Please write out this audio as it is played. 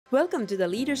Welcome to the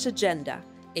Leader's Agenda,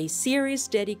 a series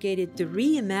dedicated to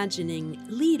reimagining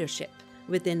leadership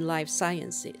within life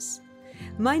sciences.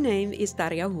 My name is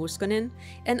Tarja Huuskonen,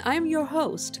 and I'm your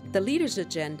host. The Leader's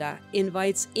Agenda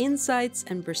invites insights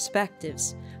and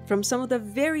perspectives from some of the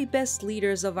very best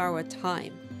leaders of our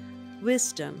time,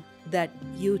 wisdom that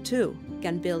you too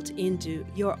can build into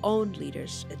your own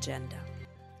leader's agenda.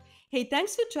 Hey,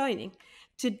 thanks for joining.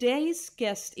 Today's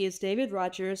guest is David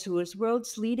Rogers, who is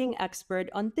world's leading expert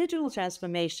on digital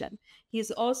transformation. He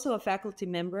is also a faculty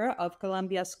member of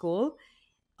Columbia School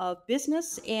of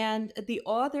Business and the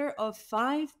author of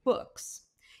 5 books.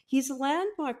 His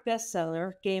landmark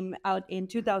bestseller came out in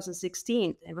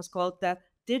 2016. It was called the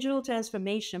Digital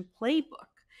Transformation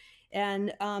Playbook.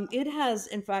 And it has,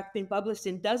 in fact, been published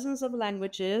in dozens of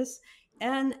languages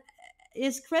and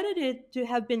is credited to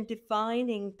have been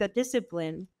defining the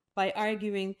discipline by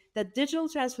arguing that digital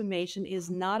transformation is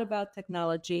not about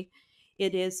technology.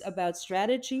 It is about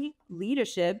strategy,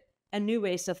 leadership, and new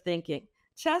ways of thinking.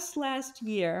 Just last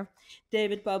year,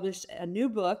 David published a new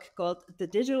book called The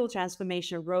Digital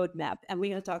Transformation Roadmap, and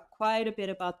we're going to talk quite a bit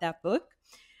about that book.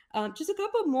 Just a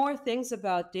couple more things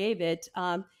about David.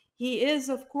 He is,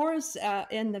 of course,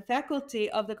 in the faculty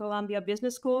of the Columbia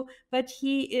Business School, but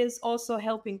he is also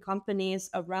helping companies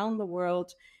around the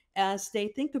world as they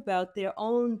think about their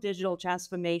own digital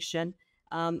transformation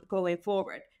going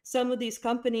forward. Some of these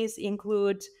companies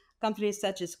include companies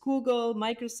such as Google,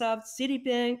 Microsoft,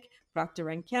 Citibank,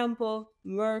 Procter & Gamble,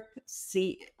 Merck,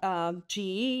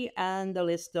 GE, and the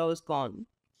list goes on.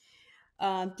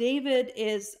 David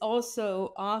is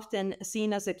also often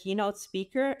seen as a keynote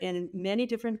speaker in many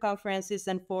different conferences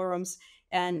and forums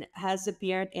and has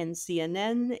appeared in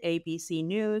CNN, ABC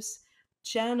News,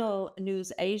 Channel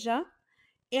News Asia,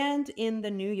 and in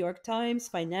the New York Times,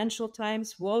 Financial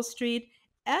Times, Wall Street,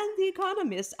 and The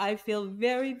Economist. I feel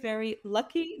very, very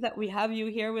lucky that we have you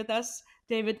here with us.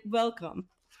 David, welcome.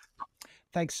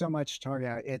 Thanks so much,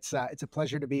 Tarja. It's a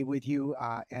pleasure to be with you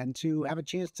and to have a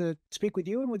chance to speak with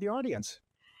you and with your audience.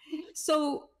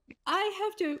 So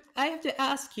I have to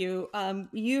ask you.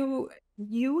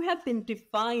 You have been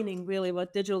defining really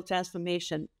what digital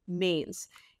transformation means,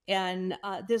 and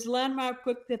this landmark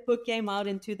book came out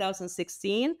in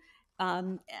 2016,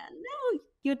 and now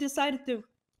you decided to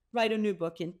write a new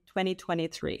book in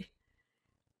 2023.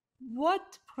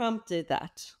 What prompted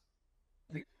that?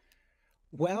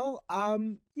 Well,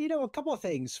 a couple of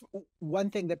things.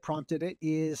 One thing that prompted it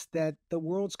is that the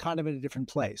world's kind of in a different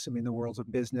place. I mean, the world's of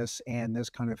business and this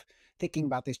kind of thinking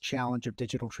about this challenge of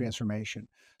digital transformation.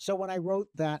 So when I wrote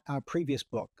that previous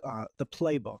book, the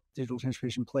Playbook, Digital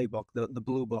Transformation Playbook, the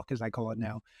blue book, as I call it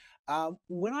now,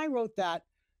 when I wrote that,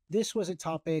 this was a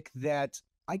topic that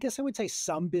I guess I would say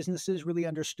some businesses really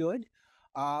understood.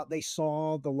 They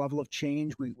saw the level of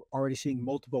change. We were already seeing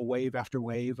multiple wave after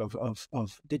wave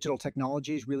of digital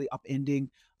technologies really upending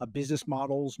business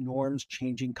models, norms,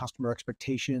 changing customer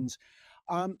expectations.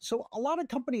 So a lot of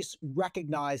companies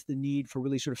recognized the need for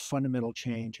really sort of fundamental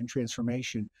change and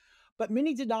transformation, but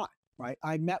many did not. Right.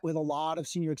 I met with a lot of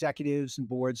senior executives and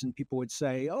boards, and people would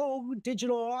say, oh,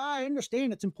 digital, I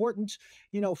understand it's important,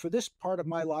 for this part of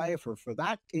my life or for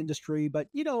that industry. But,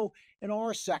 in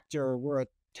our sector, we're a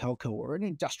telco or an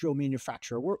industrial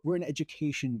manufacturer. We're an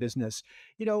education business.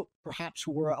 Perhaps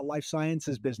we're a life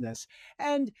sciences business.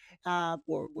 And,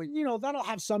 that'll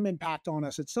have some impact on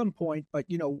us at some point. But,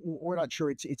 we're not sure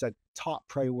it's a top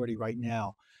priority right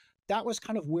now. That was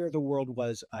kind of where the world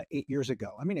was 8 years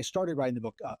ago. I mean, I started writing the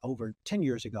book over 10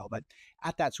 years ago, but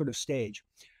at that sort of stage.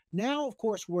 Now, of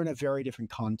course, we're in a very different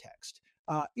context,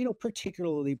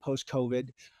 particularly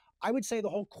post-COVID. I would say the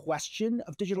whole question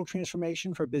of digital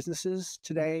transformation for businesses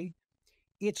today,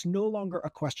 it's no longer a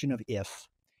question of if.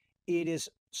 It is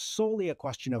solely a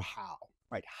question of how,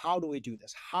 right? How do we do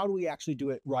this? How do we actually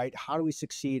do it right? How do we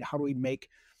succeed? How do we make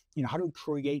how do we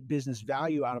create business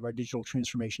value out of our digital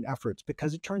transformation efforts?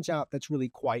 Because it turns out that's really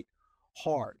quite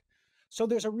hard. So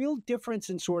there's a real difference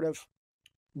in sort of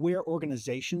where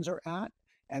organizations are at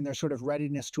and their sort of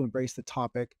readiness to embrace the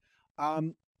topic.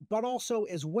 But also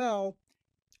as well,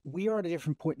 we are at a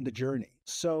different point in the journey.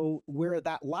 So where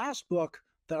that last book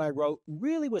that I wrote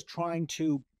really was trying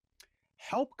to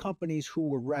help companies who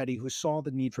were ready, who saw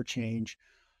the need for change,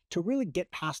 to really get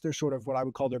past their sort of what I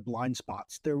would call their blind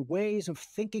spots, their ways of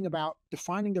thinking about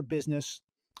defining their business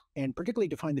and particularly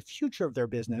define the future of their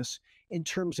business in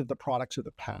terms of the products of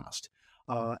the past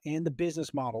and the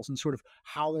business models and sort of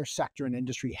how their sector and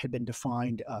industry had been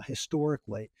defined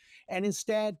historically. And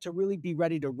instead to really be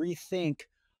ready to rethink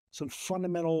some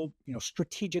fundamental,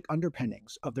 strategic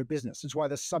underpinnings of their business. That's why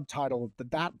the subtitle of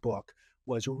that book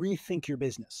was Rethink Your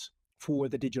Business for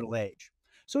the Digital Age.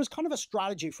 So it's kind of a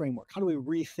strategy framework. How do we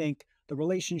rethink the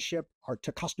relationship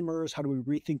to customers? How do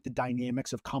we rethink the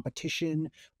dynamics of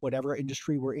competition, whatever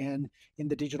industry we're in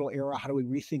the digital era? How do we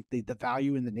rethink the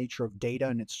value and the nature of data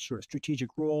and its sort of strategic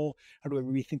role? How do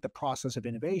we rethink the process of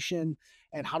innovation?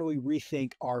 And how do we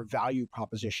rethink our value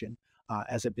proposition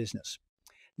as a business?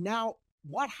 Now,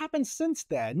 what happened since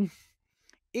then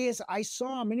is I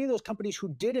saw many of those companies who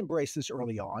did embrace this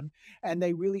early on, and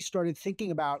they really started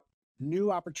thinking about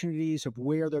new opportunities of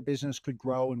where their business could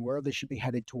grow and where they should be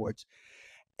headed towards.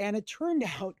 And it turned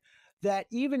out that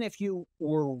even if you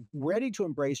were ready to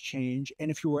embrace change, and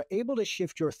if you were able to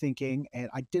shift your thinking and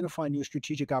identify new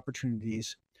strategic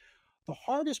opportunities, the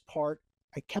hardest part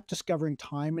I kept discovering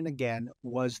time and again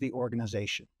was the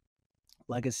organization.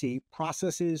 Legacy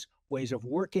processes, ways of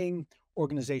working,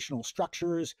 organizational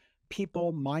structures,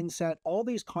 people, mindset, all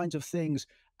these kinds of things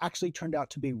actually turned out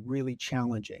to be really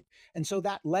challenging. And so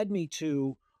that led me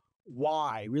to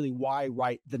why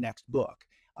write the next book.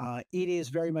 It is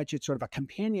very much, it's sort of a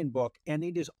companion book, and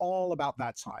it is all about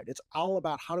that side. It's all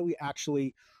about how do we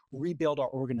actually rebuild our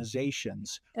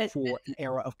organizations for an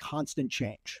era of constant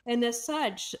change. And as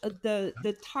such,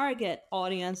 the target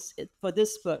audience for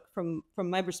this book, from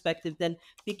my perspective, then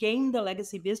became the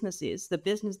legacy businesses,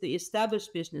 the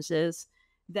established businesses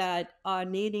that are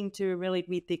needing to really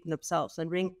rethink themselves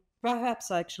and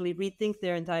perhaps actually rethink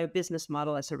their entire business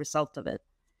model as a result of it.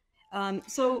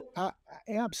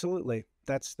 Absolutely.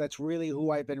 That's really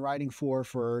who I've been writing for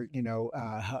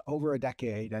over a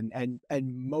decade, and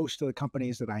most of the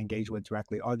companies that I engage with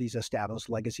directly are these established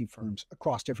legacy firms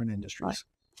across different industries.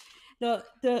 Right. Now,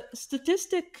 the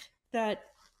statistic that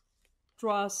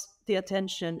draws the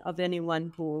attention of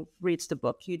anyone who reads the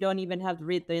book, you don't even have to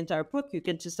read the entire book. You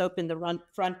can just open the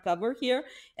front cover here,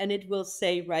 and it will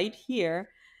say right here,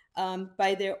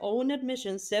 by their own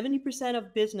admission, 70%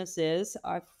 of businesses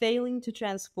are failing to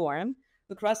transform.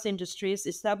 Across industries,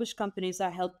 established companies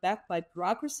are held back by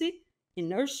bureaucracy,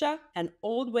 inertia, and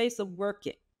old ways of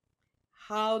working.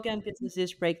 How can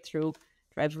businesses break through,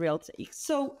 drive real change?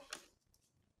 So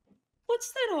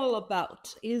what's that all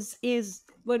about? Is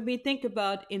when we think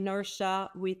about inertia,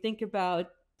 we think about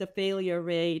the failure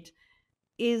rate.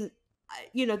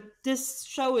 This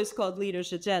show is called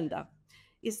Leaders Agenda.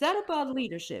 Is that about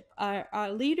leadership?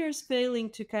 Are leaders failing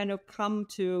to kind of come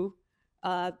to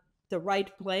the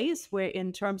right place, where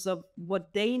in terms of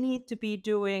what they need to be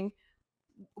doing,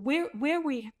 where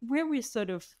we sort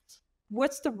of,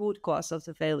 what's the root cause of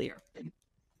the failure?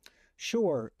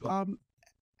 Sure.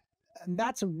 And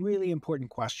that's a really important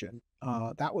question.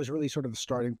 That was really sort of the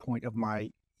starting point of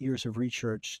my years of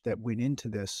research that went into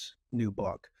this new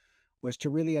book, was to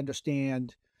really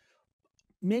understand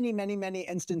many, many, many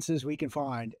instances we can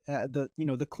find.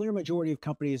 The clear majority of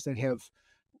companies that have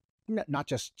not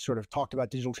just sort of talked about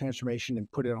digital transformation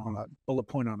and put it on a bullet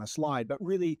point on a slide, but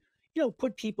really,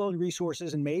 put people and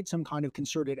resources and made some kind of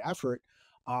concerted effort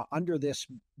under this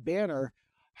banner,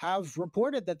 have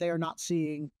reported that they are not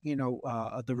seeing,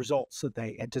 the results that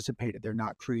they anticipated. They're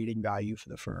not creating value for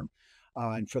the firm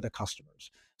and for the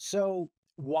customers. So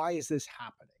why is this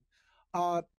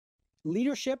happening?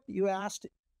 Leadership, you asked,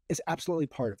 is absolutely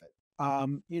part of it.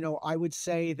 I would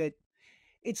say that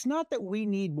it's not that we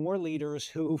need more leaders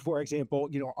who, for example,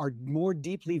 are more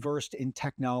deeply versed in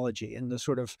technology and the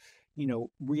sort of,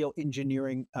 real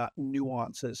engineering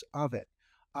nuances of it.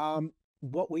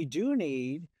 What we do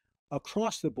need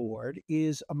across the board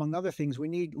is, among other things, we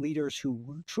need leaders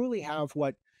who truly have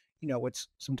what's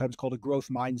sometimes called a growth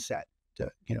mindset, to,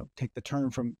 take the term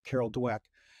from Carol Dweck,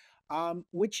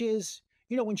 which is,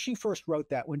 when she first wrote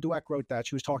that, when Dweck wrote that,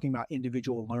 she was talking about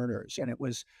individual learners. And it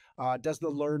was, does the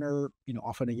learner,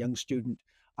 often a young student,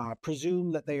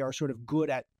 presume that they are sort of good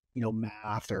at,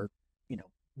 math or,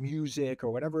 music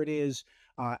or whatever it is,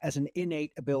 as an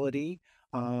innate ability?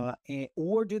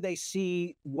 Or do they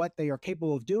see what they are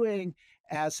capable of doing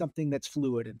as something that's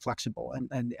fluid and flexible?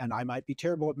 And I might be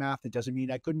terrible at math. It doesn't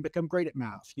mean I couldn't become great at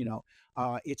math.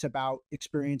 It's about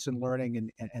experience and learning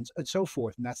and so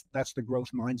forth. And that's the growth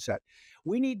mindset.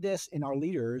 We need this in our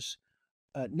leaders,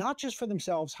 not just for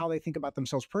themselves, how they think about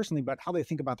themselves personally, but how they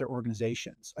think about their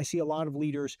organizations. I see a lot of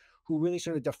leaders who really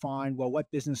sort of define, well, what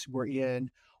business we're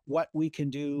in, what we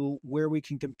can do, where we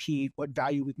can compete, what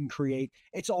value we can create.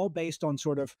 It's all based on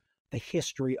sort of the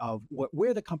history of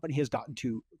where the company has gotten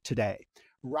to today,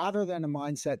 rather than a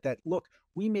mindset that, look,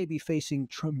 we may be facing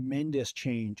tremendous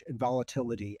change and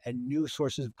volatility and new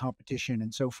sources of competition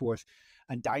and so forth,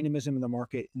 and dynamism in the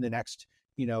market in the next,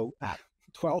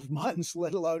 12 months,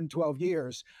 let alone 12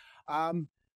 years.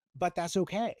 But that's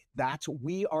okay.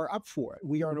 We are up for it.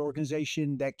 We are an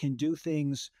organization that can do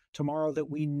things tomorrow that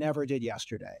we never did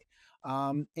yesterday.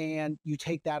 And you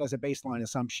take that as a baseline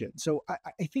assumption. So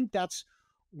I think that's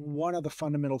one of the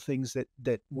fundamental things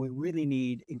that we really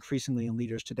need increasingly in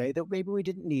leaders today that maybe we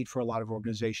didn't need for a lot of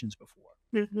organizations before.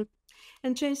 Mhm.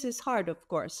 And change is hard, of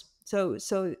course.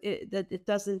 That it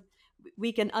doesn't.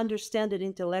 We can understand it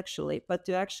intellectually, but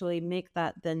to actually make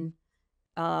that then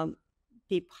um,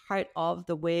 be part of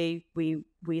the way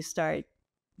we start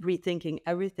rethinking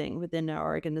everything within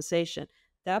our organization.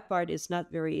 That part is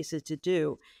not very easy to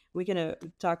do. We're going to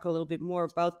talk a little bit more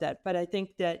about that. But I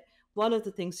think that one of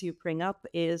the things you bring up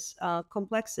is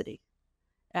complexity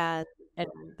and, and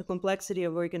the complexity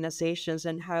of organizations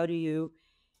and how do you,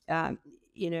 um,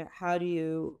 how do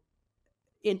you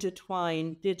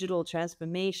intertwine digital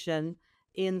transformation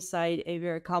inside a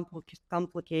very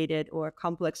complicated or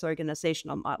complex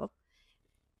organizational model.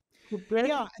 Very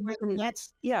Yeah, and important.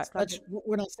 that's Yeah, go that's ahead.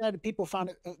 when I said people found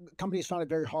it, companies found it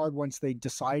very hard once they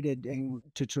decided and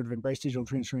to sort of embrace digital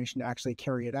transformation to actually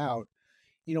carry it out.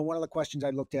 One of the questions I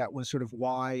looked at was sort of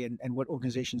why and what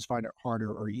organizations find it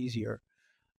harder or easier.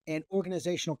 And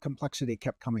organizational complexity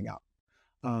kept coming up.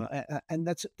 And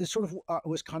that's this sort of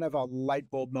was kind of a light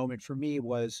bulb moment for me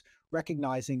was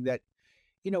recognizing that,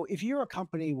 if you're a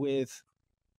company with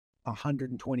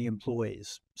 120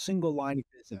 employees, single line of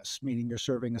business, meaning you're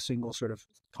serving a single sort of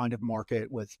kind of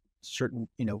market with certain,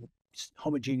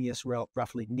 homogeneous,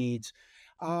 roughly needs,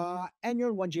 and you're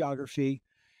in one geography.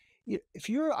 If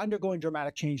you're undergoing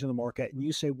dramatic change in the market and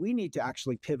you say, we need to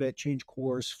actually pivot, change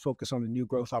course, focus on a new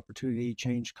growth opportunity,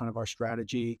 change kind of our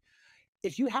strategy,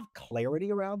 if you have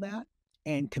clarity around that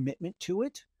and commitment to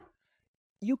it,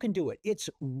 you can do it.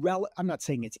 I'm not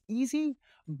saying it's easy,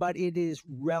 but it is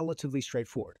relatively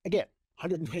straightforward. Again,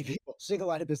 120 people, single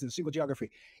line of business, single geography.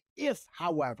 If,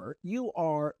 however, you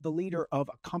are the leader of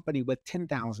a company with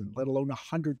 10,000, let alone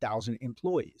 100,000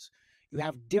 employees, you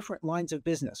have different lines of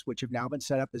business, which have now been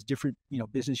set up as different,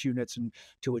 business units and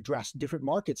to address different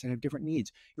markets and have different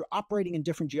needs. You're operating in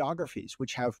different geographies,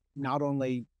 which have not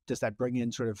only does that bring in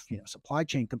sort of, supply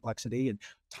chain complexity and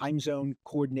time zone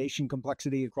coordination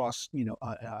complexity across,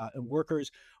 workers,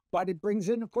 but it brings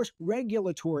in, of course,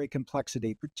 regulatory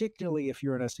complexity, particularly if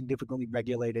you're in a significantly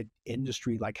regulated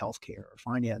industry like healthcare or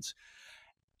finance.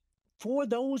 For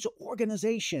those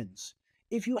organizations,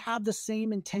 if you have the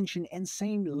same intention and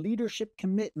same leadership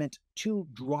commitment to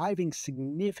driving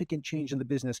significant change in the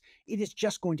business, it is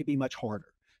just going to be much harder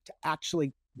to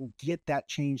actually get that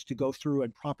change to go through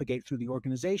and propagate through the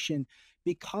organization,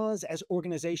 because as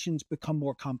organizations become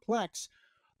more complex,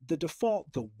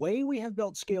 the way we have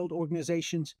built scaled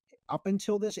organizations up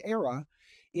until this era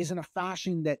is in a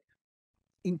fashion that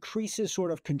increases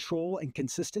sort of control and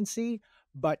consistency,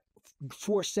 but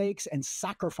forsakes and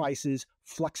sacrifices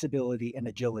flexibility and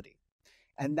agility.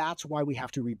 And that's why we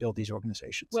have to rebuild these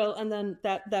organizations. Well, and then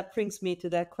that brings me to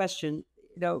that question.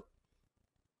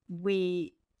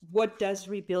 We what does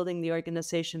rebuilding the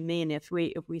organization mean if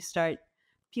we start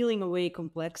peeling away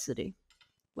complexity?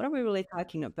 What are we really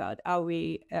talking about? Are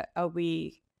we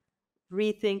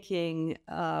rethinking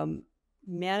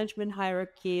management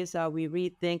hierarchies? Are we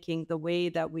rethinking the way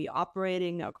that we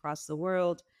operating across the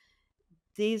world?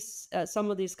 These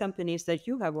some of these companies that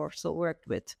you have also worked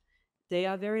with, they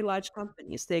are very large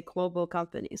companies. They're global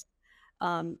companies.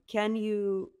 Can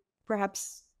you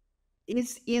perhaps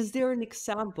is there an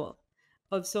example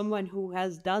of someone who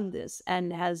has done this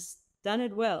and has done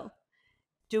it well?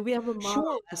 Do we have a model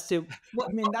Sure. as to I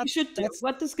what mean, we should do? that's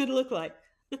What does good look like?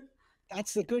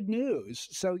 that's the good news.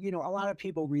 So, a lot of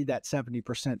people read that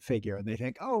 70% figure and they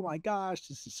think, oh my gosh,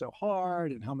 this is so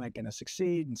hard. And how am I going to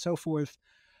succeed? And so forth.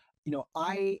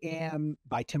 I am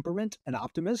by temperament an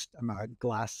optimist. I'm a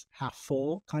glass half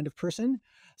full kind of person.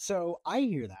 So I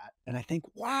hear that and I think,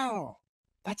 wow,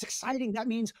 that's exciting. That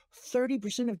means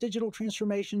 30% of digital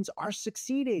transformations are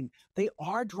succeeding. They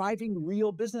are driving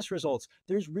real business results.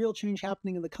 There's real change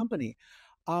happening in the company.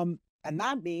 And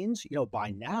that means,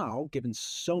 by now, given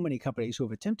so many companies who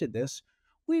have attempted this,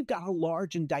 we've got a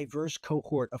large and diverse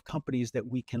cohort of companies that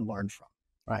we can learn from,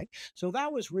 right? So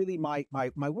that was really my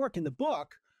work in the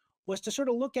book, was to sort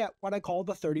of look at what I call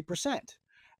the 30%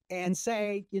 and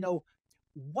say,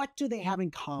 what do they have in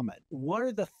common? What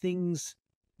are the things,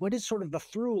 what is sort of the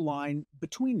through line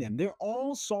between them? They're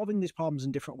all solving these problems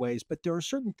in different ways, but there are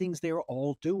certain things they're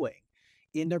all doing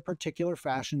in their particular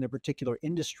fashion, their particular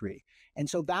industry. And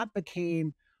so that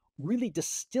became really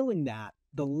distilling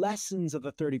the lessons of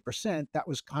the 30%. That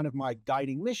was kind of my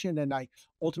guiding mission. And I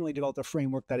ultimately developed a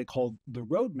framework that I called the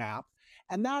roadmap.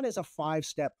 And that is a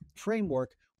 5-step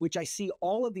framework, which I see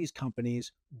all of these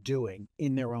companies doing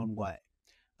in their own way.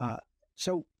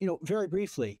 So, very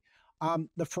briefly,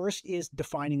 the first is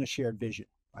defining a shared vision.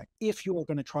 right? If you're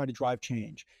going to try to drive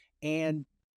change and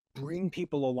bring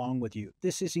people along with you,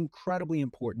 this is incredibly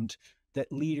important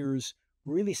that leaders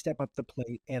really step up the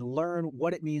plate and learn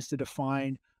what it means to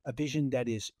define a vision that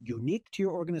is unique to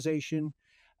your organization,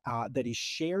 that is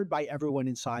shared by everyone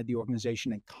inside the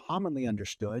organization and commonly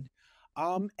understood,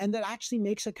 and that actually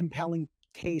makes a compelling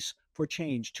case for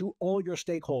change to all your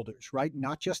stakeholders, right?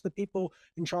 Not just the people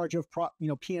in charge of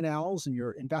P&Ls and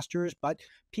your investors, but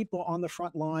people on the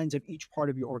front lines of each part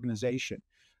of your organization.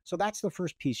 So that's the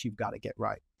first piece you've got to get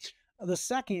right. The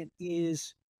second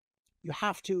is you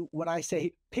have to, what I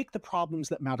say, pick the problems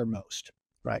that matter most,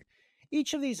 right?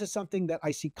 Each of these is something that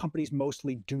I see companies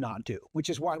mostly do not do, which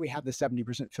is why we have the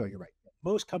 70% failure rate.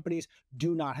 Most companies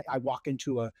do not. I walk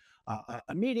into a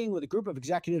meeting with a group of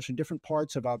executives from different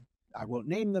parts of I won't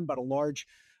name them, but a large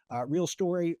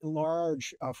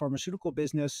large pharmaceutical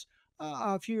business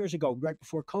a few years ago, right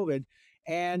before COVID.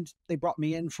 And they brought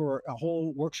me in for a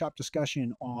whole workshop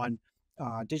discussion on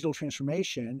digital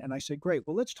transformation. And I said, great,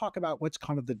 well, let's talk about what's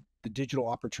kind of the digital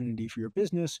opportunity for your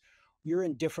business. You're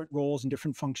in different roles and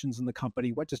different functions in the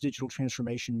company. What does digital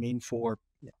transformation mean for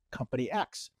company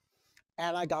X?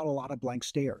 And I got a lot of blank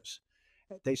stares.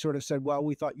 They sort of said, well,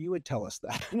 we thought you would tell us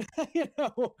that.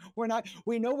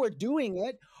 We know we're doing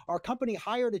it. Our company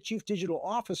hired a chief digital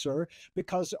officer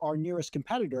because our nearest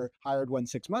competitor hired one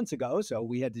 6 months ago. So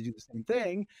we had to do the same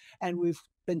thing. And we've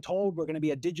been told we're going to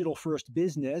be a digital first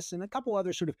business and a couple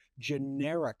other sort of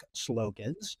generic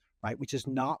slogans, right? Which is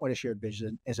not what a shared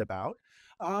vision is about.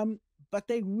 But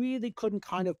they really couldn't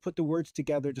kind of put the words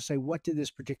together to say, what did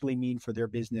this particularly mean for their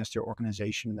business, their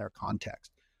organization, and their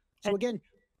context? So again,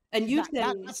 and you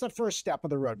that's the first step of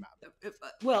the roadmap.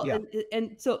 Well, yeah.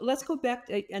 And so let's go back.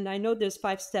 And I know there's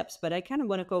 5 steps, but I kind of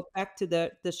want to go back to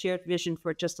the shared vision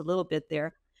for just a little bit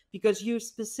there, because you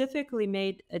specifically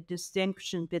made a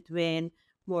distinction between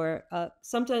more,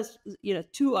 sometimes,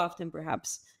 too often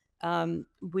perhaps,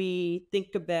 we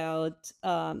think about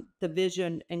the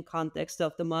vision in context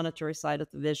of the monetary side of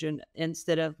the vision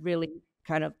instead of really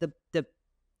kind of the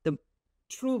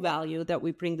true value that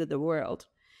we bring to the world.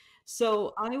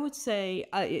 So I would say,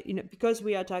 because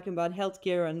we are talking about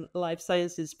healthcare and life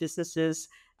sciences businesses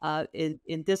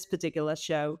in this particular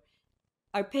show,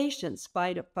 are patients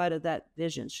part of that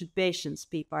vision? Should patients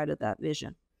be part of that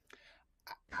vision?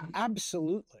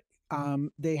 Absolutely.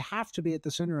 They have to be at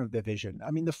the center of the vision.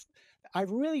 I mean,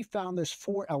 I've really found there's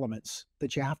 4 elements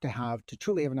that you have to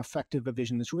truly have an effective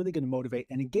vision that's really going to motivate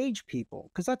and engage people,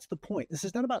 because that's the point. This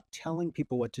is not about telling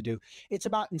people what to do. It's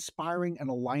about inspiring and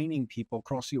aligning people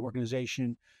across the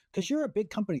organization, because you're a big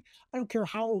company. I don't care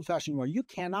how old-fashioned you are. You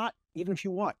cannot, even if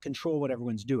you want, control what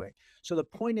everyone's doing. So the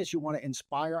point is you want to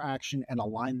inspire action and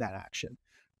align that action.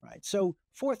 Right. So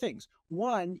 4 things.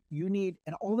 1, you need,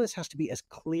 and all this has to be as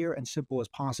clear and simple as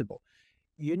possible.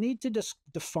 You need to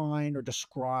define or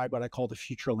describe what I call the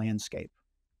future landscape.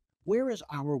 Where is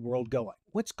our world going?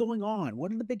 What's going on?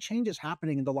 What are the big changes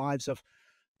happening in the lives of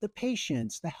the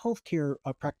patients, the healthcare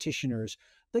practitioners,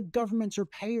 the governments or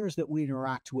payers that we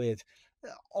interact with,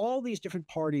 all these different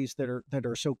parties that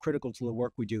are so critical to the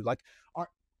work we do, like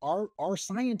our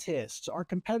scientists, our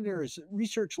competitors,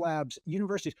 research labs,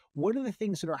 universities. What are the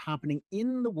things that are happening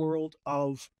in the world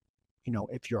of,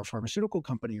 if you're a pharmaceutical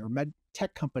company or med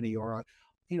tech company or a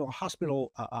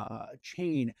hospital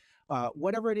chain,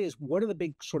 whatever it is, what are the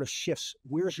big sort of shifts?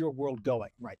 Where's your world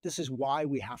going? Right. This is why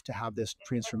we have to have this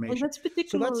transformation. And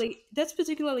that's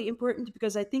particularly important,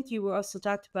 because I think you also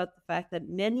talked about the fact that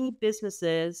many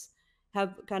businesses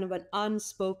have kind of an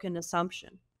unspoken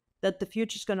assumption that the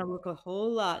future is going to look a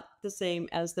whole lot the same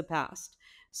as the past.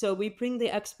 So we bring the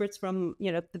experts from,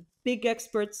 the big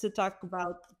experts to talk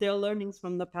about their learnings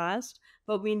from the past,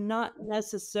 but we're not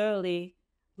necessarily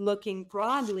looking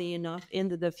broadly enough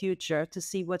into the future to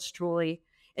see what's truly,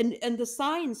 and the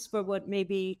signs for what may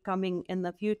be coming in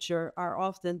the future are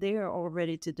often there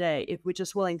already today, if we're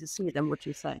just willing to see them, what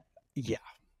you say. Yeah.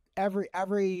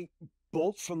 Every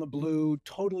bolt from the blue,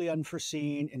 totally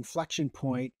unforeseen inflection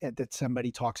point that somebody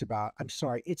talks about, I'm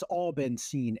sorry, it's all been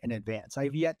seen in advance.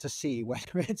 I've yet to see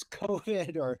whether it's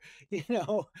COVID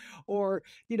or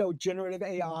generative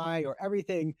AI or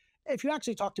everything. If you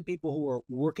actually talk to people who are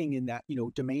working in that,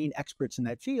 domain experts in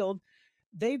that field,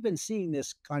 they've been seeing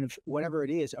this kind of whatever it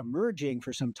is emerging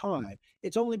for some time.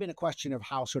 It's only been a question of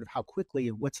how quickly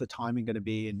and what's the timing going to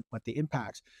be and what the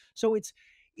impacts. So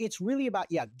it's really about,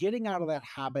 getting out of that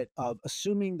habit of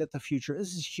assuming that the future,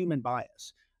 this is human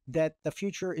bias, that the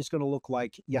future is going to look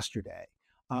like yesterday.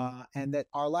 And that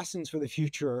our lessons for the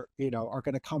future, are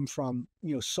going to come from,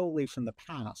 solely from the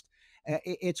past.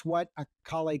 It's what a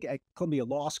colleague at Columbia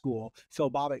Law School, Phil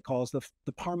Bobbitt, calls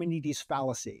the Parmenides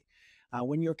fallacy.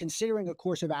 When you're considering a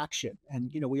course of action, and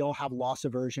we all have loss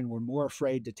aversion, we're more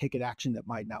afraid to take an action that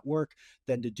might not work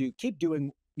than to keep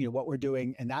doing what we're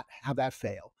doing and not have that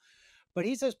fail. But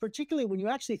he says, particularly when you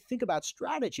actually think about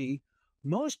strategy,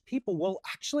 most people will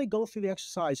actually go through the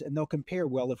exercise and they'll compare,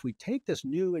 well, if we take this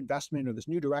new investment or this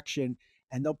new direction,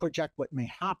 and they'll project what may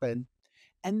happen,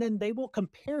 and then they will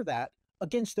compare that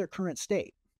against their current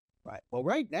state. Right. Well,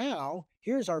 right now,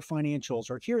 here's our financials,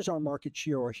 or here's our market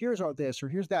share, or here's our this, or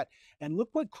here's that. And look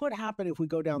what could happen if we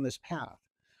go down this path.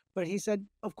 But he said,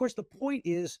 of course, the point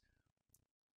is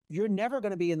you're never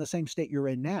going to be in the same state you're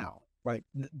in now. Right.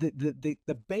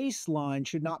 The baseline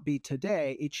should not be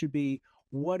today. It should be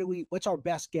what's our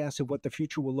best guess of what the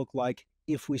future will look like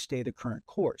if we stay the current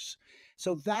course.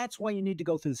 So that's why you need to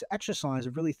go through this exercise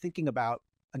of really thinking about,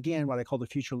 again, what I call the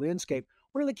future landscape.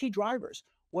 What are the key drivers?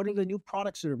 What are the new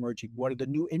products that are emerging? What are the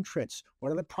new entrants?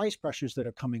 What are the price pressures that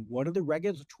are coming? What are the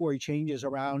regulatory changes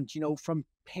around, from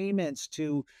payments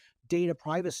to data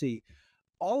privacy?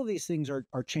 All of these things are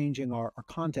changing our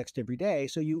context every day.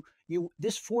 So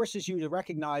this forces you to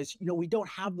recognize, we don't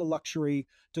have the luxury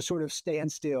to sort of stand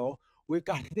still. We've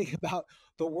got to think about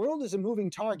the world is a moving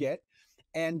target.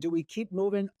 And do we keep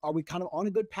moving? Are we kind of on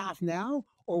a good path now?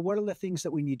 Or what are the things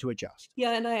that we need to adjust?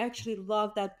 Yeah, and I actually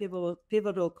love that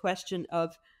pivotal question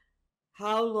of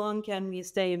how long can we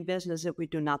stay in business if we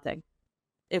do nothing,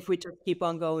 if we just keep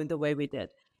on going the way we did?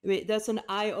 I mean, that's an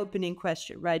eye-opening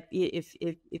question, right? If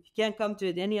you can't come to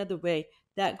it any other way,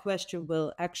 that question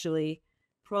will actually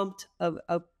prompt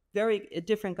a very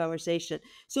different conversation.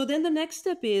 So then the next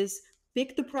step is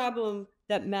pick the problem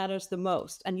that matters the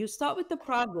most. And you start with the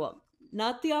problem,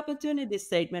 not the opportunity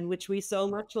statement, which we so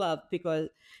much love.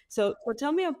 So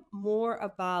tell me more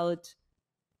about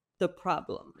the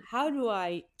problem. How do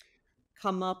I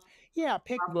come up with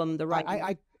the problem the right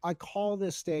way? I call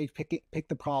this stage pick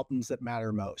the problems that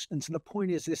matter most. And so the point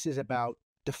is, this is about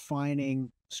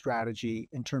defining strategy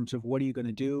in terms of what are you going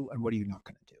to do and what are you not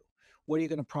going to do? What are you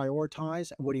going to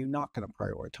prioritize and what are you not going to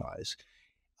prioritize?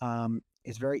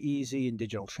 It's very easy in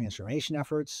digital transformation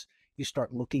efforts. You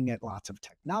start looking at lots of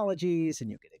technologies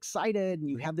and you get excited and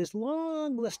you have this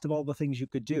long list of all the things you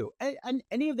could do. And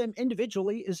any of them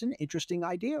individually is an interesting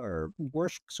idea or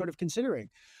worth sort of considering.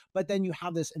 But then you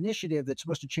have this initiative that's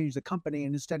supposed to change the company,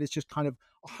 and instead it's just kind of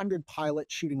 100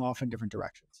 pilots shooting off in different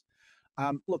directions.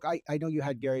 Look, I know you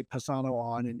had Gary Pisano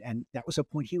on, and that was a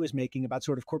point he was making about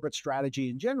sort of corporate strategy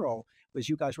in general, as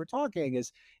you guys were talking,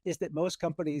 is that most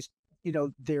companies,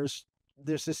 there's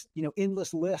this,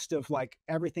 endless list of like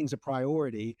everything's a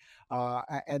priority.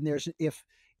 And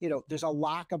there's a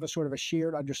lack of a sort of a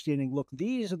shared understanding. Look,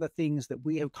 these are the things that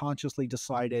we have consciously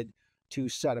decided to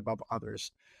set above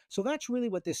others. So that's really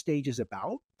what this stage is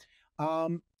about.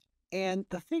 And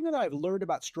the thing that I've learned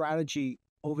about strategy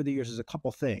over the years is a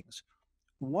couple things.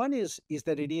 One is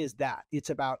that it's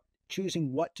about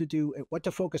choosing what to do, what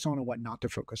to focus on and what not to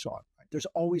focus on. Right? There's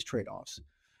always trade-offs.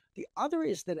 The other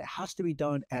is that it has to be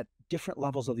done at different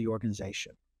levels of the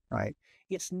organization, right?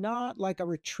 It's not like a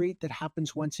retreat that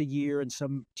happens once a year and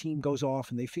some team goes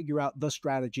off and they figure out the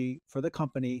strategy for the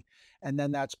company, and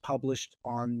then that's published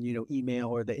on, email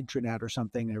or the intranet or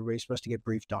something, and everybody's supposed to get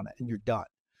briefed on it and you're done,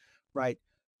 right?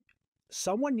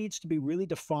 Someone needs to be really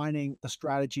defining the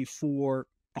strategy for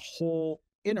the whole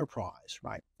enterprise,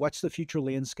 right? What's the future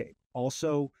landscape?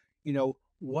 Also,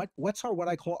 what's what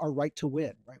I call our right to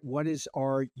win, right? What is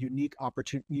our unique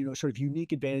opportunity, sort of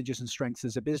unique advantages and strengths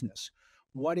as a business?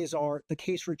 What is the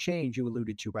case for change you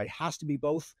alluded to, right? It has to be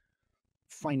both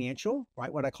financial,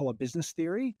 right? What I call a business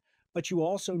theory, but you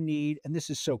also need, and this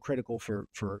is so critical for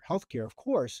healthcare, of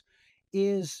course,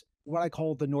 is what I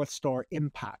call the North Star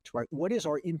impact, right? What is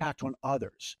our impact on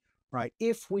others, right?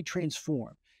 If we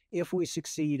transform, if we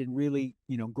succeed in really,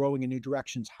 growing in new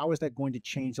directions, how is that going to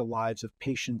change the lives of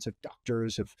patients, of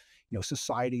doctors, of,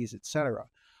 societies, et cetera?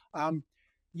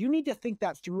 You need to think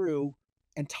that through,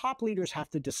 and top leaders have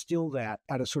to distill that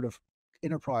at a sort of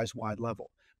enterprise-wide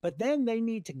level. But then they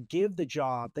need to give the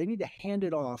job, they need to hand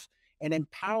it off and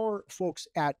empower folks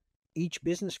at each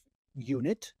business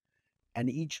unit and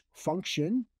each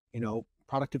function,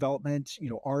 product development,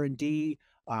 R&D,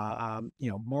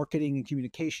 marketing and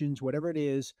communications, whatever it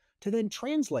is, to then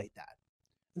translate that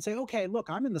and say, okay, look,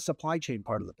 I'm in the supply chain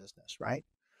part of the business, right?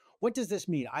 What does this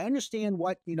mean? I understand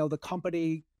what, the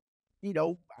company, I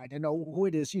don't know who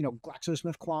it is,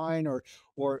 GlaxoSmithKline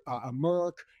or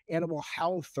Merck, Animal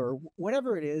Health, or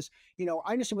whatever it is,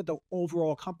 I understand what the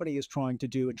overall company is trying to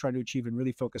do and trying to achieve and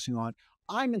really focusing on.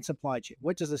 I'm in supply chain.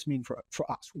 What does this mean for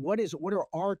us? What are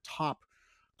our top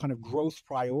kind of growth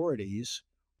priorities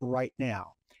right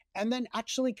now? and then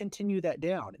actually continue that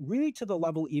down, really to the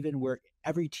level even where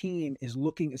every team is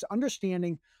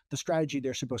understanding the strategy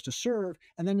they're supposed to serve,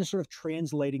 and then is sort of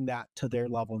translating that to their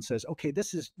level and says, okay,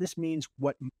 this means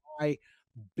what my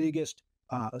biggest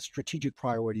strategic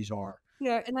priorities are.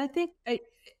 Yeah, and I think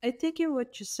you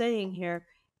what you're saying here.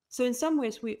 So in some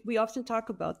ways, we often talk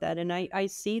about that, and I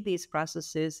see these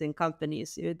processes in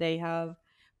companies. They have,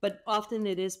 but often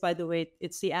it is, by the way,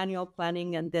 it's the annual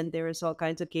planning, and then there is all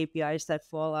kinds of KPIs that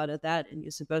fall out of that, and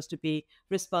you're supposed to be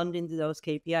responding to those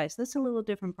KPIs. That's a little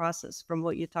different process from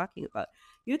what you're talking about.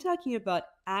 You're talking about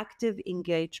active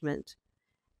engagement.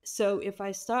 So if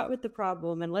I start with the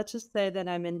problem, and let's just say that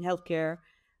I'm in healthcare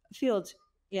field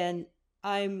and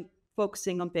I'm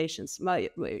focusing on patients, I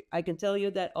can tell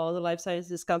you that all the life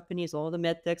sciences companies, all the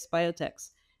medtechs, biotechs,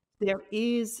 there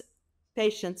is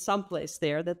patients someplace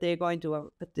there that they're going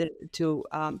to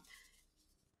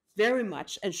very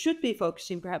much and should be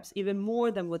focusing perhaps even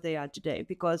more than what they are today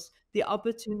because the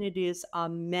opportunities are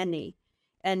many.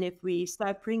 And if we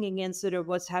start bringing in sort of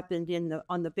what's happened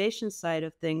on the patient side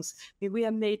of things, I mean, we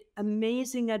have made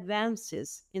amazing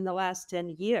advances in the last 10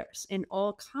 years in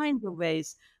all kinds of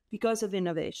ways because of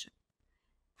innovation.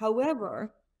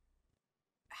 However,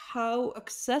 how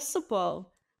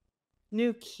accessible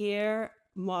new care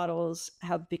models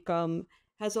have become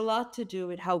has a lot to do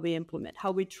with how we implement,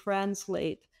 how we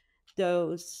translate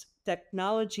those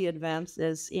technology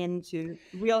advances into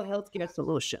real healthcare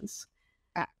solutions.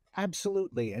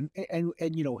 Absolutely, and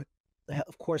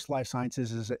of course, life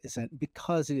sciences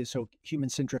because it is so human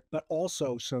centric, but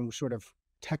also so sort of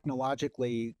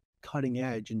technologically cutting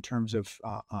edge in terms of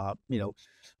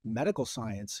medical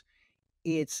science.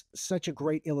 It's such a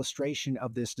great illustration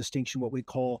of this distinction, what we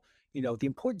call the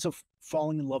importance of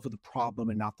falling in love with the problem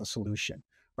and not the solution,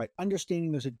 right?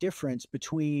 Understanding there's a difference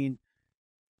between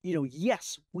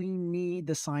yes, we need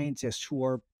the scientists who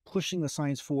are pushing the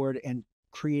science forward and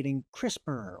creating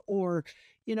CRISPR or,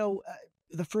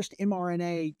 the first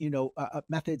mRNA,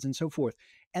 methods and so forth,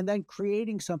 and then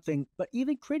creating something, but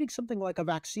even creating something like a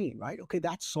vaccine, right? Okay,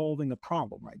 that's solving the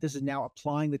problem, right? This is now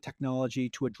applying the technology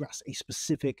to address a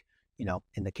specific,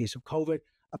 in the case of COVID,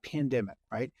 a pandemic,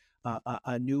 right?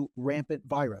 A new rampant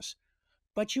virus.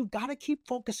 But you've got to keep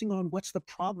focusing on what's the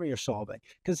problem you're solving.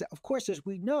 Because, of course, as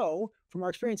we know from our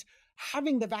experience,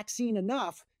 having the vaccine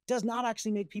enough does not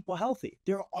actually make people healthy.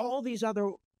 There are all these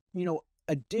other,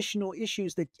 additional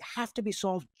issues that have to be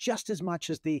solved just as much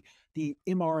as the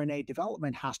mRNA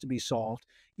development has to be solved.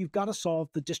 You've got to solve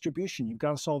the distribution. You've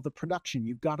got to solve the production.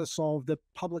 You've got to solve the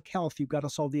public health. You've got to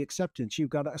solve the acceptance. You've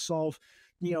got to solve,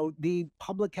 the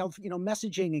public health,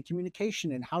 messaging and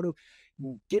communication and how to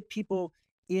get people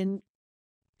in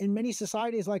many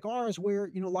societies like ours where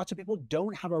lots of people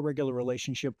don't have a regular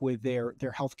relationship with their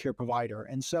healthcare provider,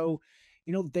 and so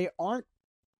they aren't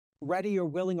ready or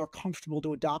willing or comfortable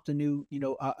to adopt a new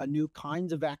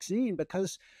kinds of vaccine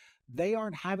because they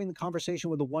aren't having the conversation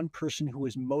with the one person who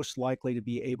is most likely to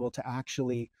be able to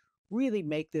actually really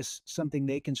make this something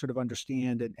they can sort of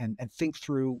understand and think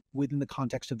through within the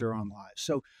context of their own lives.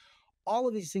 So all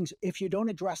of these things, if you don't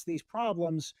address these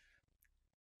problems,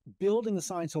 building the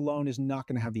science alone is not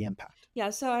going to have the impact. Yeah,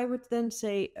 so I would then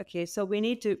say, okay, so we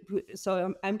need to,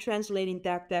 so I'm translating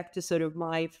that back to sort of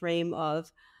my frame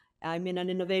of, I'm in an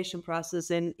innovation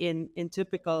process in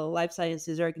typical life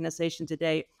sciences organization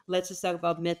today. Let's just talk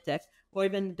about medtech or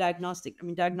even diagnostic. I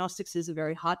mean, diagnostics is a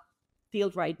very hot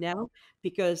field right now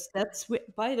because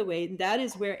by the way, that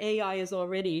is where AI is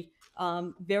already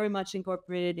very much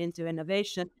incorporated into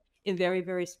innovation in very,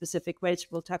 very specific ways.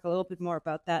 We'll talk a little bit more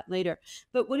about that later.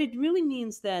 But what it really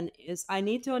means then is I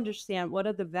need to understand what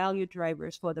are the value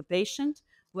drivers for the patient,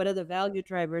 what are the value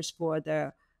drivers for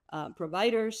the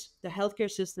providers, the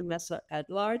healthcare system at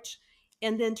large,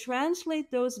 and then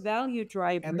translate those value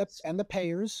drivers And the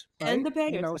payers, and right? the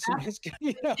payers.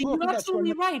 You're That's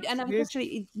absolutely one. right. And I'm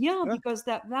actually, yeah, Yeah. because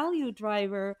that value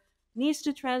driver needs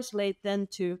to translate then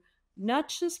to not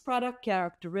just product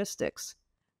characteristics,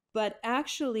 but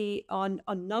actually on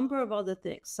a number of other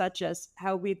things, such as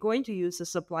how we're going to use the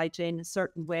supply chain in a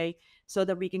certain way so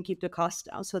that we can keep the cost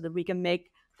down, so that we can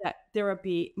make that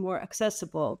therapy more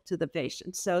accessible to the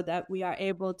patient, so that we are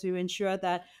able to ensure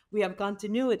that we have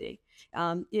continuity.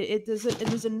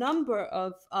 There's a number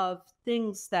of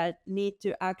things that need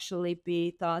to actually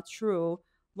be thought through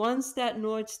once that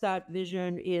North Star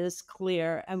vision is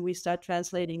clear and we start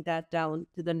translating that down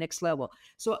to the next level.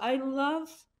 So I love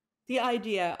the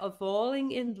idea of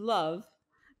falling in love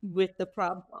with the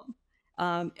problem.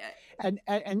 Um, And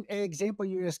an example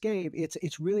you just gave,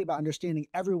 it's really about understanding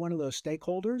every one of those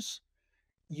stakeholders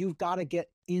you've got to get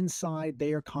inside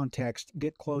their context,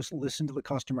 get close, listen to the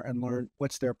customer, and learn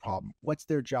what's their problem, what's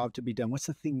their job to be done, what's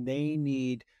the thing they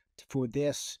need for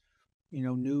this,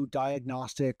 new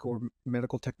diagnostic or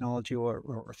medical technology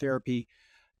or therapy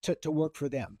to work for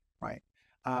them, right?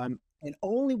 And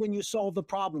only when you solve the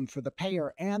problem for the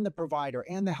payer and the provider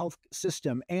and the health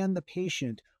system and the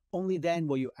patient, only then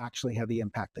will you actually have the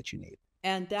impact that you need.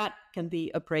 And that can be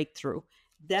a breakthrough.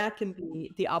 That can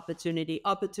be the opportunity.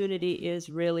 Opportunity is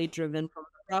really driven from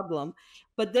the problem.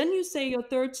 But then you say your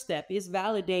third step is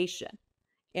validation.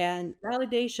 And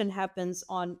validation happens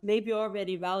on maybe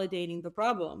already validating the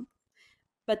problem.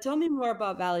 But tell me more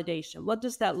about validation. What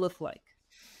does that look like?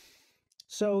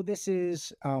 So this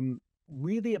is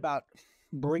really about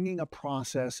bringing a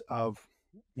process of,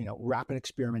 rapid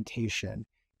experimentation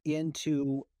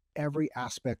into every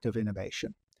aspect of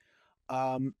innovation.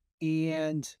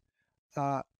 And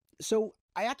so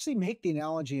I actually make the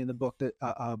analogy in the book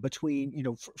that between,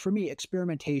 for me,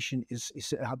 experimentation is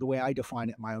how the way I define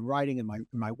it in my own writing and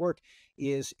my work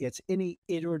is it's any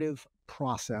iterative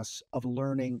process of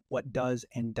learning what does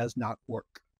and does not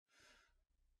work.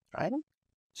 Right.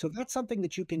 So that's something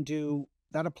that you can do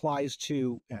that applies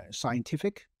to the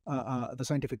scientific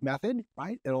method,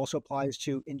 right? It also applies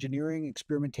to engineering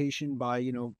experimentation by,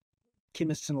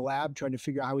 chemists in a lab trying to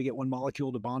figure out how we get one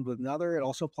molecule to bond with another. It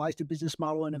also applies to business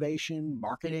model innovation,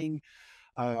 marketing,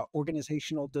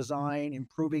 organizational design,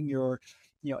 improving your,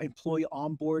 employee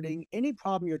onboarding, any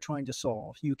problem you're trying to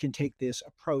solve. You can take this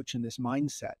approach and this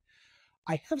mindset.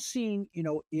 I have seen,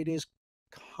 it is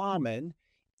common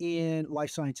in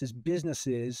life sciences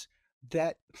businesses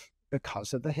that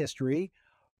because of the history,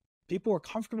 people are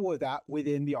comfortable with that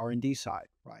within the R&D side,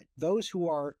 right? Those who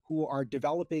are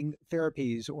developing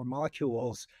therapies or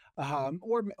molecules,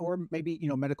 or maybe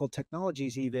medical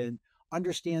technologies even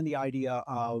understand the idea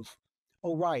of,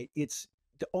 oh right, it's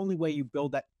the only way you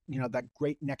build that that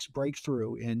great next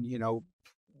breakthrough in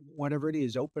whatever it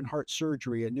is, open heart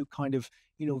surgery, a new kind of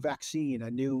vaccine, a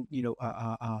new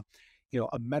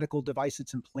a medical device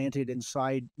that's implanted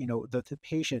inside, the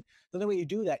patient. The only way you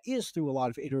do that is through a lot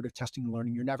of iterative testing and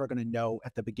learning. You're never going to know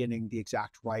at the beginning the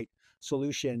exact right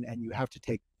solution, and you have to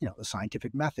take, the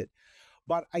scientific method.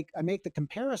 But I make the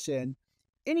comparison.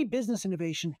 Any business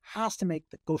innovation has to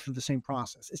go through the same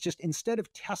process. It's just instead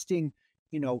of testing,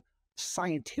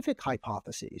 scientific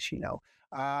hypotheses,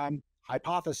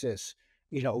 hypothesis,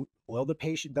 will the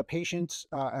patient's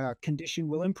condition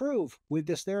will improve with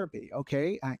this therapy?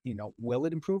 Okay, will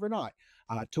it improve or not?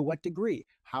 To what degree?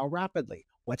 How rapidly?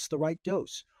 What's the right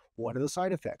dose? What are the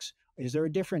side effects? Is there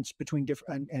a difference between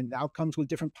different and outcomes with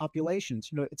different populations?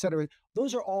 Et cetera.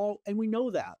 Those are all, and we know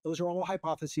that those are all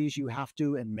hypotheses you have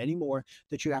to, and many more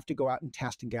that you have to go out and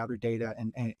test and gather data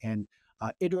and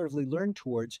iteratively learn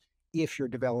towards if you're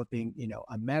developing,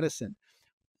 a medicine.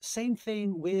 Same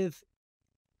thing with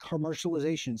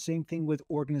commercialization, same thing with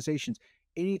organizations.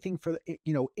 Anything for,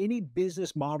 any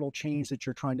business model change that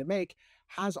you're trying to make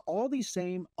has all these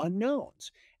same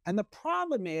unknowns. And the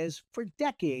problem is, for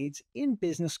decades in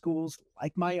business schools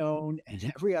like my own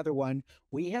and every other one,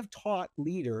 we have taught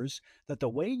leaders that the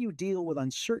way you deal with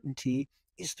uncertainty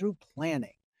is through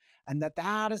planning, and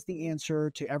that is the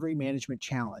answer to every management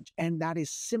challenge. And that is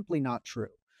simply not true.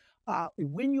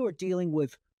 When you are dealing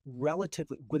with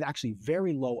actually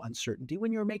very low uncertainty,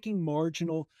 when you're making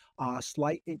marginal,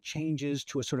 slight changes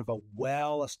to a sort of a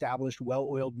well-established,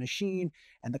 well-oiled machine,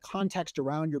 and the context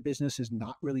around your business is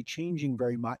not really changing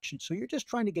very much, and so you're just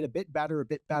trying to get a bit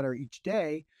better each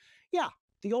day. Yeah,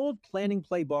 the old planning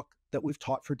playbook that we've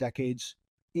taught for decades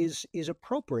is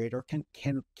appropriate or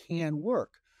can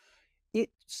work. It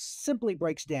simply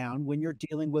breaks down when you're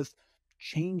dealing with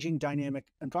changing dynamic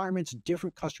environments,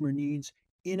 different customer needs,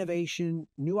 innovation,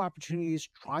 new opportunities,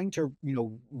 trying to,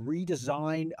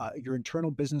 redesign your internal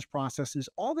business processes,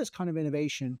 all this kind of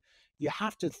innovation. You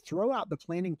have to throw out the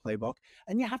planning playbook,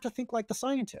 and you have to think like the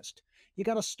scientist. You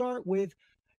got to start with,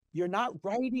 you're not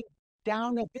writing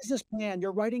down a business plan,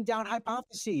 you're writing down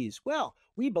hypotheses. Well,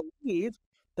 we believe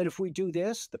that if we do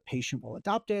this, the patient will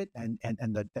adopt it, and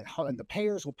the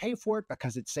payers will pay for it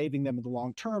because it's saving them in the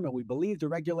long term. And we believe the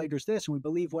regulators this, and we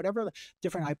believe whatever the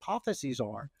different hypotheses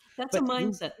are. That's a But you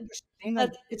mindset.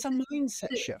 understand it's a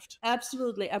mindset shift.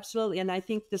 Absolutely, absolutely. And I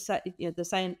think the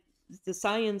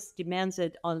science demands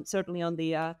it on certainly on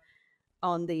the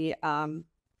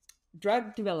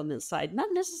drug development side, not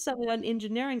necessarily on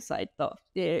engineering side though.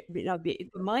 The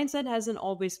mindset hasn't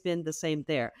always been the same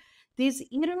there. These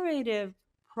iterative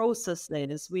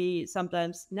processes we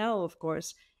sometimes know, of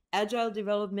course, agile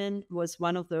development was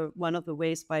one of the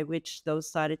ways by which those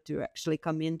started to actually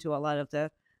come into a lot of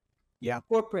the Yeah.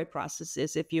 corporate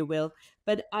processes, if you will.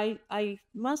 But I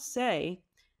must say,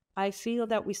 I feel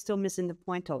that we're still missing the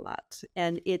point a lot.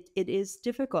 And it is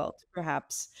difficult,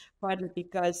 perhaps, partly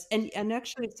because, and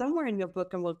actually somewhere in your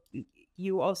book, and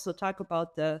you also talk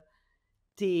about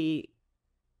the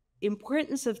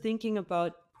importance of thinking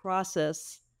about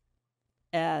process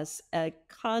as a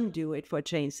conduit for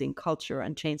changing culture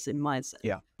and changing mindset.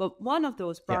 Yeah. But one of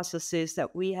those Yes. processes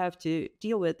that we have to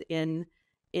deal with in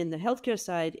the healthcare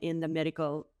side, in the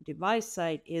medical device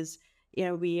side, is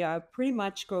we are pretty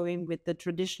much going with the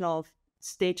traditional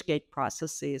stage gate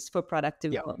processes for product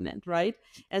Yeah. development, right?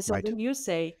 And so Right. then you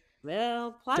say,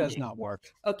 well, Does planning. not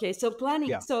work. Okay, so planning.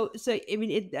 Yeah. So I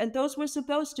mean, and those were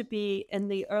supposed to be in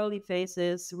the early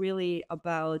phases, really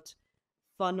about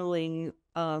funneling.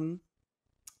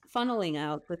 Funneling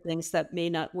out for things that may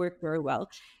not work very well.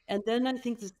 And then I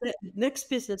think the next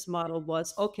business model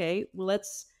was, okay,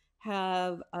 let's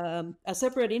have a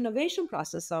separate innovation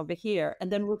process over here, and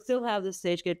then we'll still have the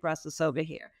stage gate process over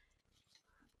here.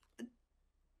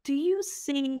 Do you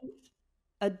see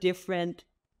a different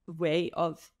way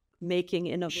of making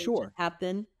innovation Sure.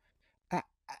 happen?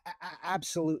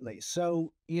 Absolutely.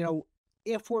 So,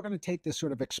 if we're going to take this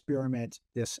sort of experiment,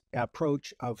 this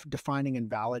approach of defining and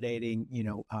validating,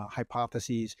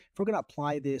 hypotheses, if we're going to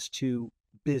apply this to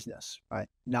business, right,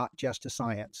 not just to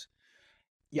science,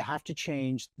 you have to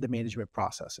change the management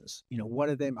processes. One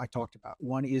of them I talked about.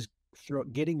 One is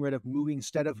getting rid of moving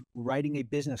instead of writing a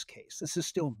business case. This is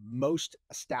still most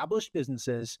established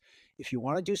businesses. If you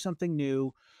want to do something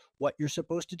new, what you're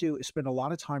supposed to do is spend a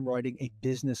lot of time writing a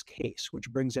business case,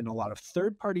 which brings in a lot of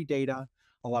third party data,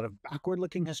 a lot of backward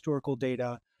looking historical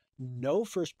data, no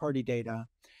first party data,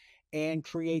 and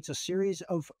creates a series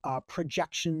of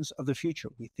projections of the future.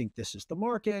 We think this is the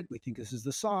market. We think this is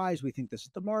the size. We think this is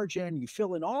the margin. You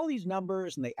fill in all these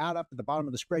numbers, and they add up at the bottom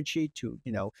of the spreadsheet to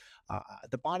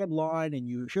the bottom line.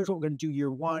 And here's what we're going to do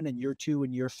year one and year two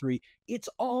and year three. It's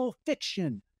all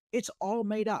fiction. It's all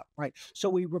made up, right? So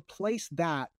we replace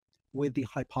that with the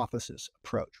hypothesis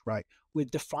approach, right?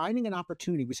 With defining an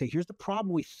opportunity. We say, here's the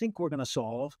problem we think we're going to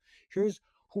solve. Here's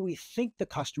who we think the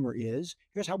customer is.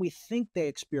 Here's how we think they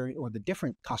experience, or the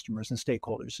different customers and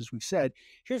stakeholders, as we've said.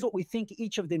 Here's what we think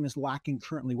each of them is lacking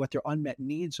currently, what their unmet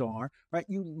needs are, right?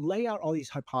 You lay out all these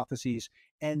hypotheses,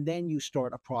 and then you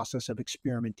start a process of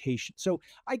experimentation. So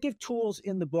I give tools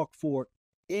in the book for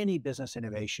any business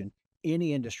innovation,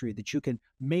 any industry, that you can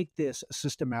make this a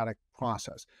systematic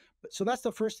process. So that's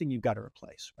the first thing you've got to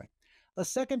replace, right? The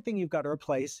second thing you've got to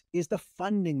replace is the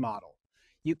funding model.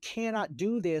 You cannot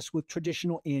do this with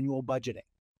traditional annual budgeting,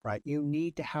 right? You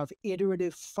need to have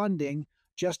iterative funding,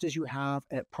 just as you have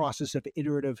a process of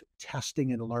iterative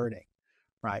testing and learning,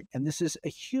 right? And this is a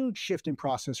huge shift in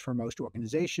process for most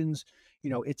organizations.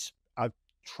 It's a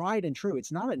tried and true.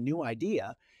 It's not a new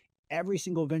idea. Every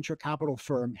single venture capital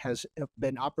firm has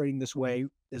been operating this way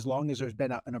as long as there's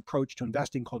been an approach to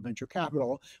investing called venture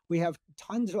capital. We have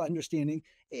tons of understanding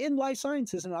in life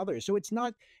sciences and others. So it's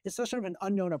sort of an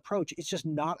unknown approach. It's just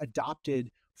not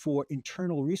adopted for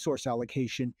internal resource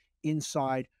allocation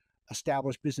inside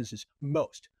established businesses.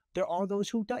 Most. There are those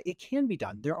who it can be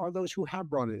done. There are those who have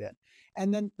brought it in.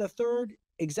 And then the third,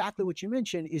 exactly what you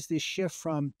mentioned, is this shift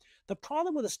from the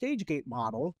problem with a stage gate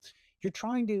model. You're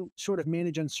trying to sort of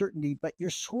manage uncertainty, but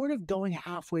you're sort of going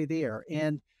halfway there.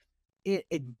 And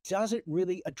it doesn't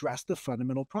really address the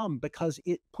fundamental problem, because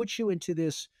it puts you into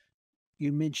this,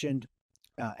 you mentioned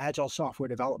agile software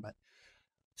development.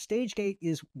 Stage gate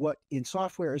is what in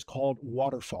software is called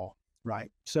waterfall,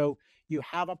 right? So you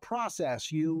have a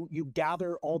process, you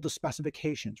gather all the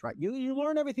specifications, right? You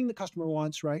learn everything the customer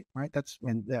wants, right? That's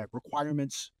when the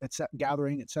requirements,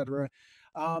 gathering, et cetera.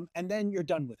 And then you're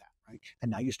done with that. Right?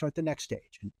 And now you start the next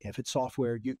stage. And if it's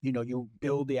software, you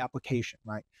build the application,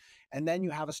 right? And then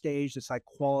you have a stage that's like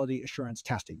quality assurance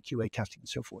testing, QA testing, and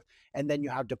so forth. And then you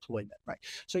have deployment, right?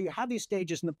 So you have these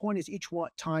stages, and the point is, each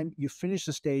time you finish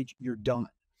the stage, you're done.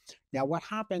 Now, what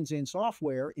happens in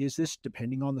software is this,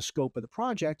 depending on the scope of the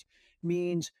project,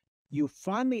 means you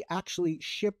finally actually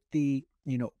ship the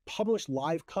published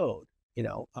live code,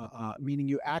 meaning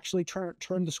you actually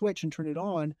turn the switch and turn it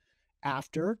on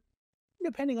after,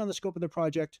 depending on the scope of the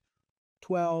project,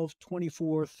 12,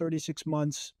 24, 36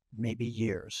 months, maybe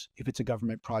years. If it's a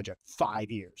government project,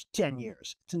 5 years, 10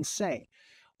 years. It's insane.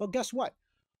 Well, guess what?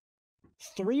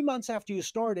 3 months after you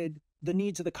started, the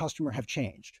needs of the customer have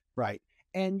changed, right?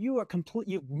 And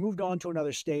you've moved on to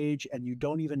another stage, and you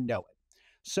don't even know it.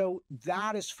 So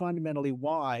that is fundamentally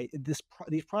why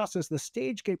the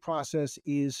stage gate process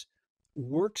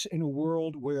works in a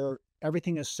world where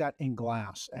everything is set in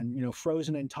glass and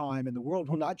frozen in time, and the world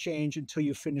will not change until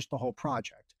you finish the whole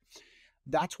project.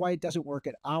 That's why it doesn't work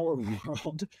at our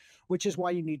world, which is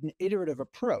why you need an iterative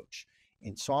approach.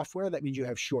 In software, that means you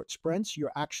have short sprints. You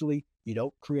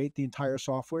don't create the entire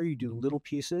software, you do little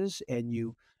pieces and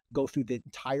you go through the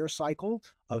entire cycle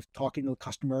of talking to the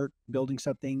customer, building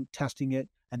something, testing it,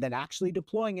 and then actually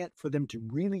deploying it for them to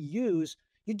really use.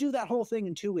 You do that whole thing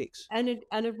in 2 weeks. And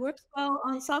it works well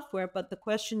on software, but the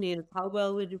question is, how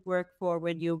well would it work for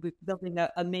when you're building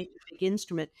a major big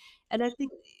instrument? And I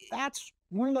think That's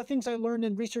one of the things I learned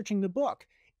in researching the book.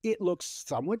 It looks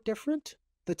somewhat different.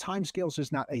 The timescales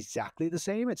is not exactly the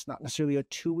same. It's not necessarily a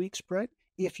 2 week sprint.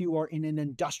 If you are in an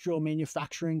industrial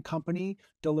manufacturing company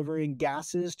delivering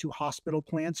gases to hospital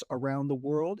plants around the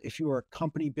world, if you are a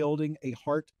company building a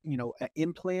heart,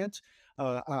 implant,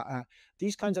 uh, uh, uh,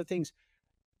 these kinds of things.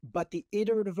 But the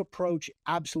iterative approach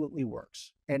absolutely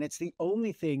works. And it's the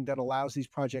only thing that allows these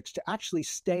projects to actually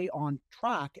stay on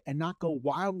track and not go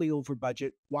wildly over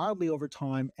budget, wildly over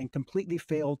time, and completely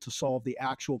fail to solve the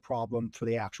actual problem for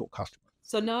the actual customer.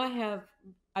 so. Now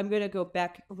I'm going to go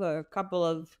back over a couple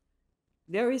of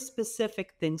very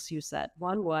specific things you said.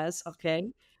 One was,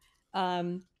 okay,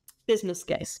 um, business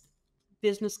case.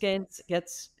 Business case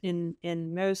gets in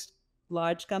most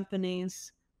large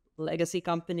companies, legacy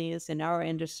companies in our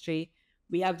industry.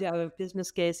 We have to have a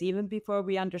business case even before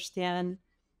we understand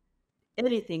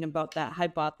anything about that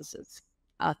hypothesis.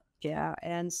 Yeah,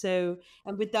 and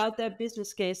without that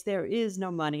business case, there is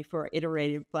no money for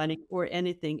iterative planning or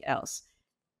anything else.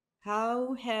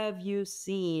 How have you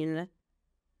seen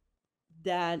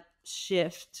that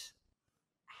shift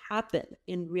happen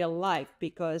in real life?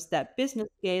 Because that business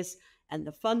case and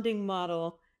the funding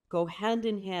model go hand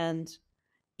in hand,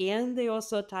 and they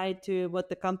also tie to what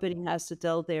the company has to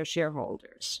tell their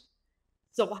shareholders.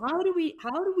 So how do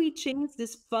we change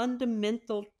this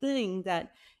fundamental thing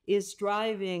that is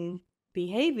driving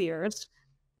behaviors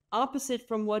opposite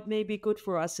from what may be good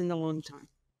for us in the long term?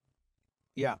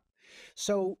 Yeah.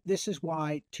 So this is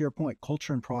why, to your point,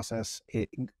 culture and process,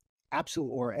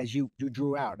 absolutely, or as you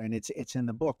drew out, and it's in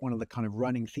the book, one of the kind of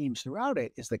running themes throughout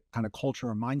it is the kind of culture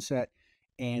and mindset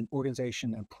and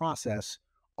organization and process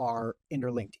are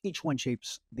interlinked. Each one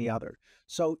shapes the other.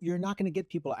 So you're not going to get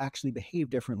people to actually behave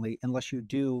differently unless you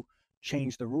do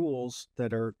change the rules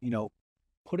that are,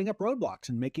 putting up roadblocks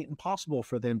and making it impossible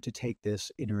for them to take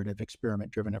this iterative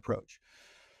experiment driven approach.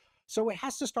 So it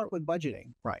has to start with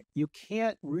budgeting, right? You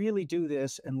can't really do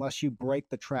this unless you break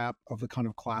the trap of the kind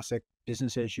of classic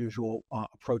business as usual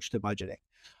approach to budgeting.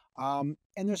 And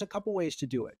there's a couple ways to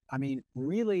do it. I mean,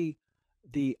 really,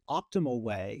 the optimal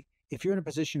way, if you're in a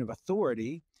position of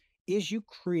authority, is you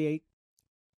create.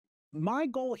 My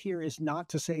goal here is not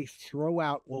to say throw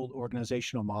out old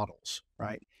organizational models,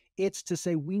 right? It's to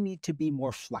say we need to be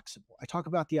more flexible. I talk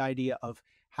about the idea of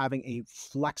having a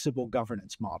flexible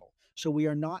governance model. So we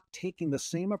are not taking the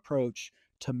same approach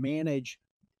to manage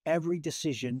every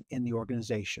decision in the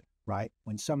organization, right?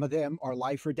 When some of them are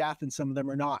life or death and some of them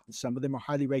are not, and some of them are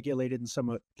highly regulated and some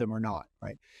of them are not,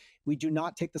 right? We do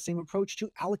not take the same approach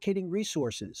to allocating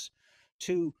resources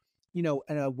to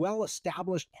a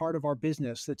well-established part of our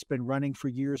business that's been running for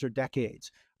years or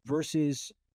decades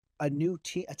versus a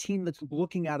team that's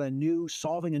looking at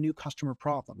solving a new customer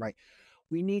problem, right?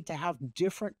 We need to have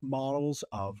different models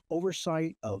of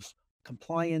oversight, of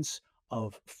compliance,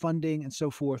 of funding, and so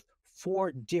forth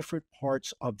for different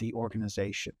parts of the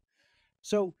organization.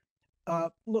 So,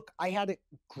 look, I had a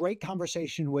great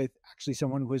conversation with actually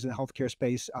someone who was in the healthcare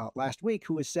space last week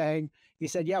who was saying, he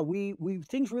said, yeah, we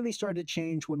things really started to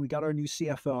change when we got our new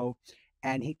CFO,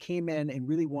 and he came in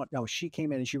and she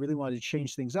came in and she really wanted to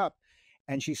change things up,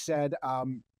 and she said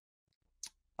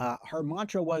her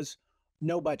mantra was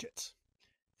no budgets.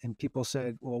 And people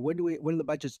said, well, what do the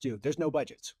budgets do? There's no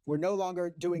budgets. We're no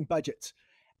longer doing budgets.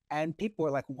 And people were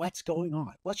like, what's going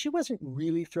on? Well, she wasn't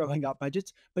really throwing out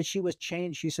budgets, but she was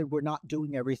changed. She said, we're not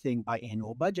doing everything by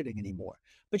annual budgeting anymore.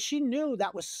 But she knew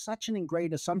that was such an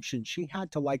ingrained assumption. She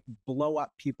had to blow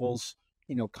up people's,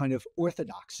 kind of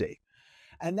orthodoxy.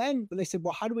 And then they said,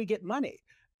 well, how do we get money?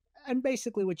 And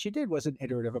basically what she did was an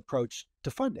iterative approach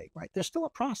to funding, right? There's still a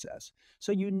process.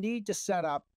 So you need to set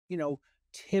up,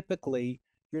 typically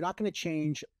you're not going to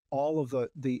change all of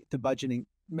the budgeting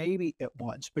maybe at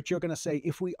once, but you're going to say,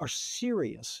 if we are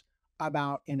serious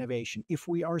about innovation, if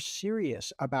we are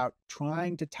serious about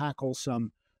trying to tackle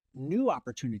some new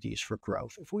opportunities for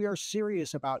growth, if we are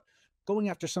serious about going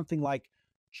after something like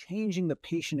changing the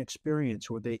patient experience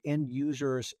or the end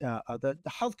users, the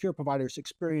healthcare providers'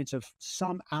 experience of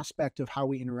some aspect of how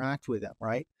we interact with them,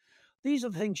 right? These are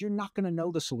the things you're not going to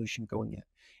know the solution going in.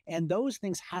 And those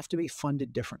things have to be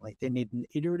funded differently. They need an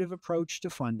iterative approach to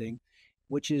funding,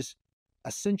 which is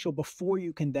essential before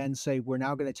you can then say, we're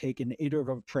now going to take an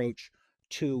iterative approach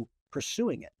to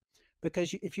pursuing it.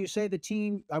 Because if you say the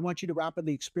team, I want you to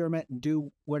rapidly experiment and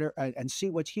do whatever and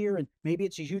see what's here, and maybe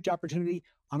it's a huge opportunity.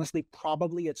 Honestly,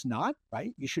 probably it's not,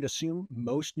 right? You should assume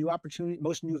most new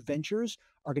ventures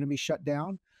are going to be shut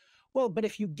down. Well, but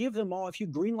if you give them all, if you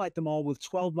greenlight them all with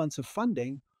 12 months of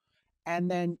funding, and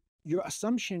then your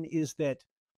assumption is that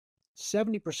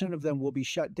 70% of them will be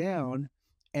shut down.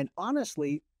 And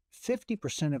honestly,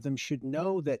 50% of them should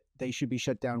know that they should be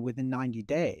shut down within 90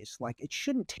 days. Like, it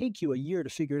shouldn't take you a year to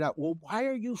figure it out. Well, why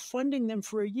are you funding them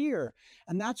for a year?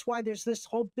 And that's why there's this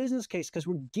whole business case, because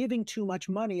we're giving too much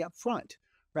money up front,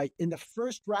 right? In the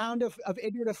first round of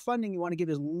iterative funding, you want to give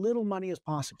as little money as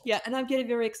possible. Yeah, and I'm getting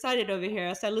very excited over here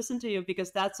as I listen to you,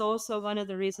 because that's also one of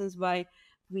the reasons why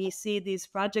we see these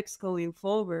projects going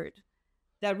forward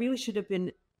that really should have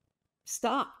been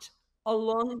stopped a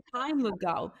long time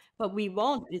ago, but we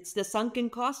won't. It's the sunken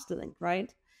cost thing,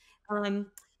 right? Um,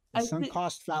 The I sunk think,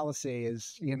 cost fallacy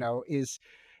is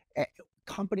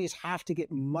companies have to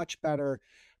get much better.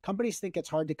 Companies think it's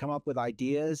hard to come up with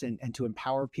ideas and to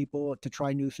empower people to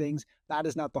try new things. That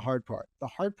is not the hard part. The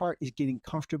hard part is getting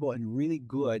comfortable and really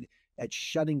good at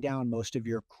shutting down most of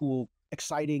your cool,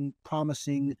 exciting,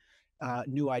 promising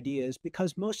new ideas,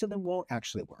 because most of them won't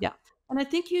actually work. yeah, and I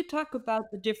think you talk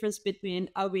about the difference between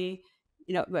are we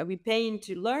paying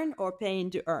to learn or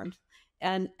paying to earn,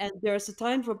 and there's a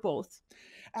time for both.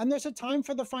 And there's a time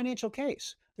for the financial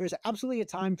case. There's absolutely a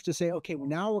time to say, okay, well,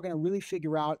 now we're going to really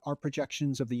figure out our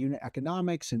projections of the unit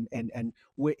economics and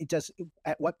it does,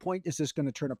 at what point is this going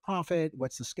to turn a profit?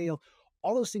 What's the scale?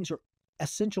 All those things are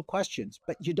essential questions,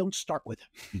 but you don't start with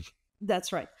them.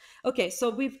 That's right. Okay,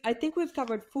 so I think we've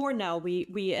covered four now.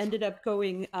 We ended up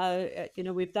going,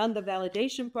 we've done the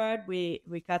validation part. We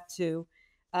got to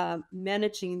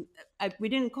managing. We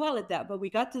didn't call it that, but we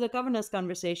got to the governance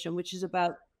conversation, which is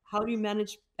about how do you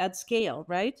manage at scale,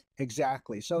 right?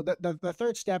 Exactly. So the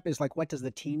third step is like, what does the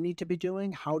team need to be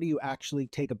doing? How do you actually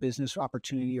take a business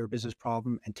opportunity or business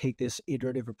problem and take this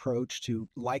iterative approach to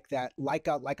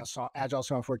agile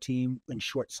software team in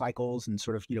short cycles and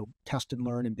sort of, test and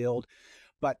learn and build.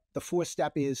 But the fourth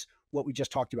step is what we just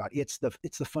talked about. It's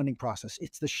the funding process.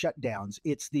 It's the shutdowns.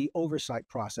 It's the oversight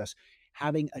process.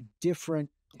 Having a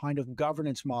different kind of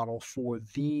governance model for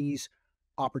these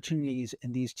opportunities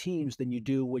and these teams than you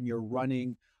do when you're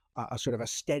running a sort of a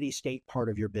steady state part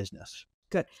of your business.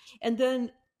 Good. And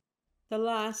then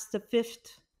the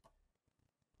fifth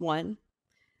one,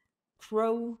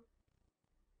 grow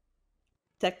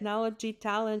technology,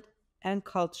 talent, and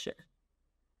culture.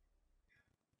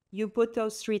 You put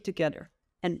those three together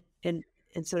and in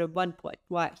sort of one point.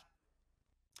 Why?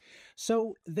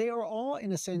 So they are all,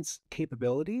 in a sense,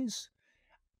 capabilities.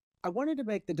 I wanted to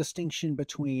make the distinction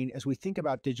between, as we think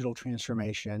about digital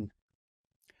transformation,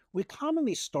 we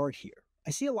commonly start here. I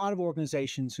see a lot of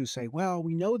organizations who say, well,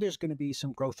 we know there's going to be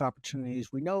some growth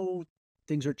opportunities. We know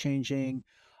things are changing.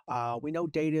 We know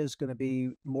data is going to be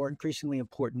more increasingly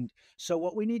important. So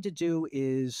what we need to do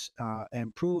is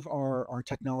improve our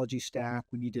technology stack.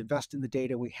 We need to invest in the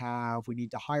data we have. We need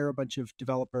to hire a bunch of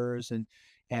developers and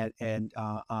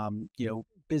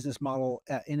business model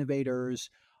innovators.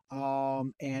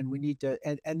 And we need to,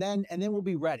 and then we'll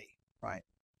be ready, right?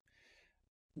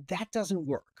 That doesn't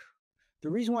work. The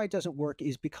reason why it doesn't work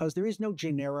is because there is no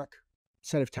generic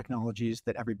set of technologies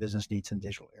that every business needs in the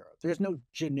digital era. There's no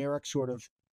generic sort of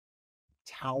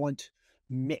talent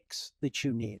mix that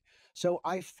you need. So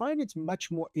I find it's much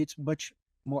more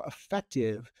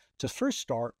effective to first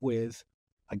start with,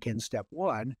 again, step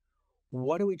one,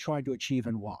 what are we trying to achieve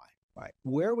and why, right?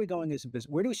 Where are we going as a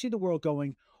business? Where do we see the world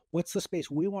going? What's the space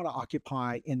we want to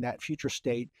occupy in that future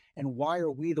state? And why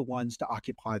are we the ones to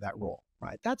occupy that role,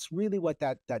 right? That's really what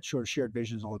that sort of shared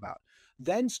vision is all about.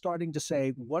 Then starting to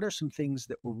say, what are some things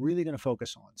that we're really going to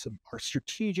focus on? Some our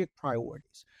strategic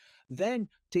priorities. Then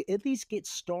to at least get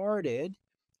started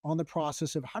on the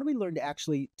process of how do we learn to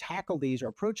actually tackle these or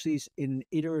approach these in an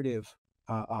iterative,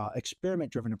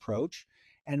 experiment-driven approach.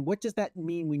 And what does that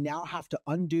mean? We now have to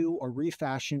undo or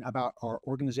refashion about our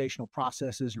organizational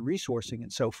processes and resourcing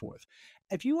and so forth.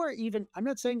 If you are even, I'm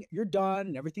not saying you're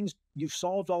done and you've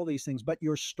solved all these things, but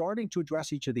you're starting to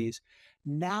address each of these.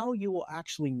 Now you will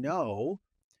actually know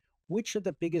which are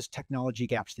the biggest technology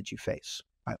gaps that you face,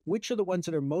 right? Which are the ones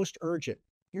that are most urgent.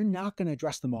 You're not going to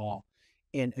address them all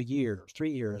in a year, 3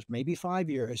 years, maybe 5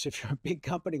 years, if you're a big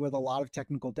company with a lot of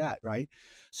technical debt, right?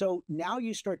 So now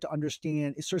you start to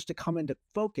understand, it starts to come into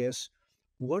focus.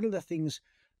 What are the things,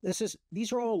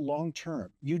 these are all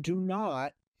long-term. You do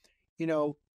not,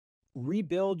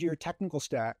 rebuild your technical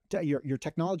stack, your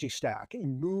technology stack,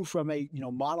 and move from a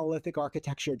monolithic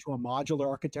architecture to a modular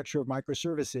architecture of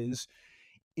microservices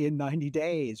in 90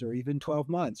 days or even 12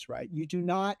 months, right? You do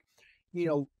not, you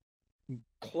know,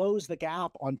 close the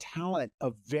gap on talent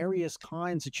of various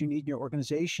kinds that you need in your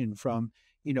organization, from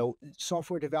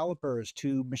software developers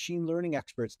to machine learning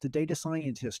experts to data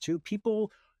scientists to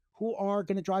people who are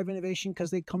going to drive innovation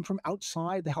because they come from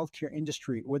outside the healthcare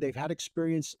industry, or they've had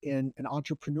experience in an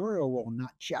entrepreneurial role,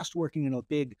 not just working in a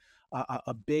big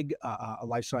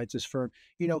life sciences firm.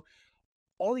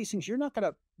 All these things, you're not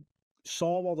going to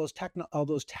solve all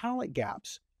those talent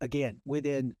gaps again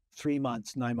within 3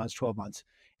 months, 9 months, 12 months.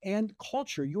 And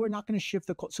culture, you are not going to shift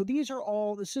the culture.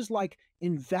 So this is like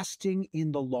investing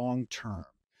in the long term.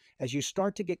 As you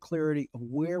start to get clarity of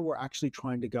where we're actually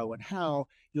trying to go and how,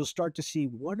 you'll start to see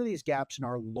what are these gaps in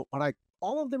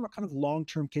all of them are kind of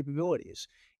long-term capabilities.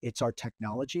 It's our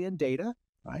technology and data,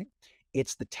 right?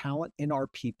 It's the talent in our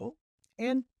people,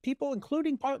 and people,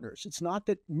 including partners. It's not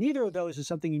that neither of those is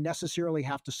something you necessarily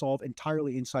have to solve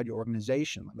entirely inside your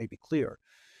organization. Let me be clear.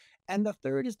 And the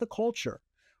third is the culture,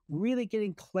 really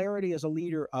getting clarity as a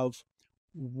leader of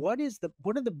what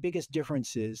are the biggest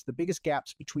differences, the biggest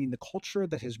gaps between the culture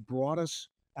that has brought us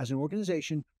as an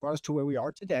organization, brought us to where we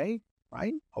are today,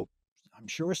 right? Oh, I'm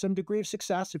sure some degree of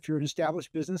success if you're an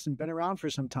established business and been around for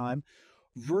some time,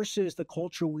 versus the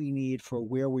culture we need for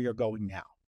where we are going now.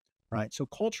 Right. So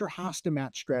culture has to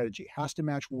match strategy, has to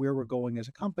match where we're going as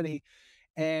a company.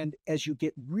 And as you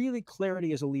get really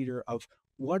clarity as a leader of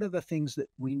what are the things that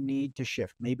we need to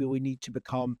shift, maybe we need to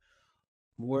become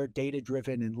more data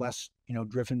driven and less,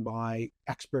 driven by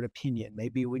expert opinion.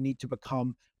 Maybe we need to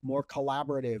become more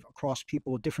collaborative across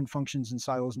people with different functions and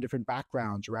silos and different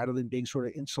backgrounds rather than being sort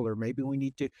of insular. Maybe we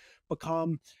need to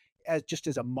become, as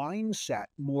a mindset,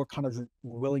 more kind of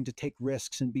willing to take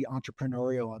risks and be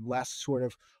entrepreneurial and less sort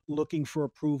of looking for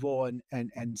approval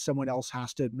and someone else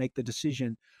has to make the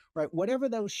decision, right? Whatever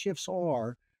those shifts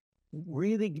are,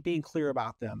 really being clear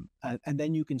about them, and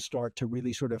then you can start to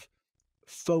really sort of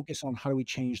focus on how do we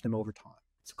change them over time.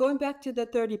 So going back to the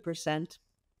 30%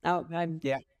 now,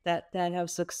 Yeah. that have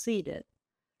succeeded,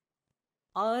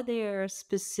 are there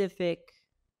specific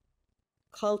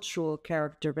cultural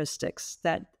characteristics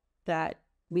that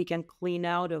we can clean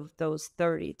out of those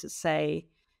 30 to say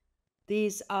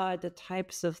these are the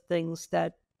types of things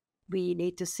that we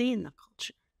need to see in the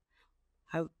culture?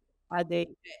 How are they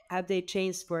have they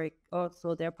changed for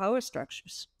also their power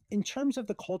structures? In terms of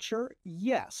the culture,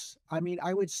 yes. I mean,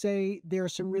 I would say there are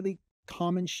some really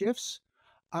common shifts.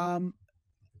 Um,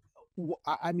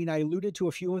 I mean, I alluded to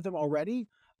a few of them already.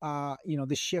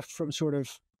 The shift from sort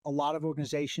of a lot of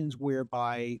organizations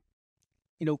whereby,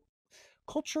 you know,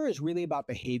 culture is really about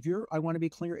behavior. I want to be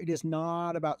clear. It is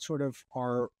not about sort of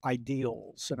our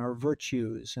ideals and our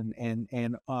virtues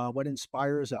and what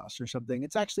inspires us or something.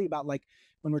 It's actually about, like,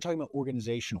 when we're talking about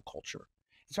organizational culture,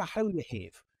 it's about how do we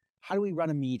behave? How do we run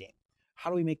a meeting?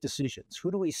 How do we make decisions? Who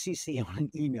do we CC on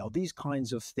an email? These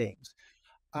kinds of things.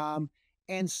 Um,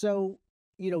 and so,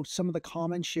 some of the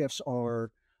common shifts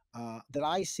are that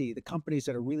I see the companies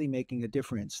that are really making a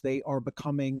difference. They are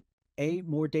becoming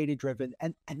more data driven,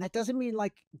 and that doesn't mean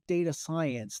like data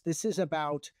science. This is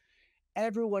about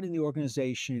everyone in the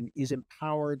organization is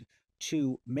empowered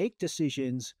to make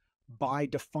decisions by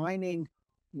defining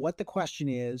what the question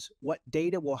is, what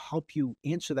data will help you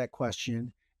answer that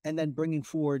question, and then bringing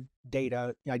forward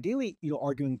data, ideally,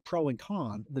 arguing pro and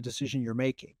con the decision you're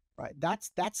making. Right.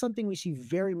 That's something we see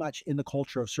very much in the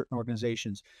culture of certain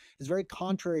organizations. It's very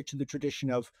contrary to the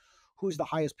tradition of who's the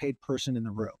highest paid person in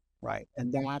the room. Right.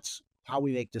 And that's how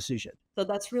we make decisions. So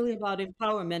that's really about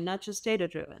empowerment, not just data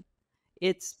driven.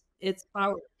 It's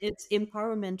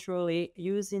empowerment, really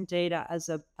using data as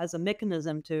a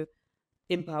mechanism to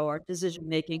empower decision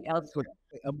making elsewhere.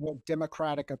 A more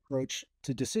democratic approach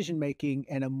to decision making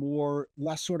and a more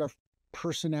less sort of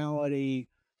personality,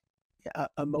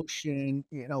 emotion,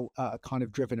 kind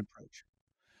of driven approach.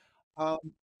 Um,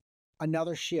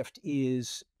 Another shift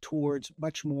is towards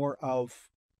much more of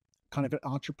kind of an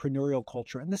entrepreneurial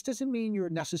culture. And this doesn't mean you're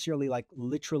necessarily like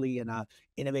literally in a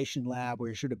innovation lab where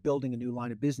you're sort of building a new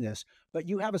line of business, but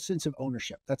you have a sense of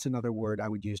ownership. That's another word I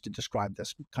would use to describe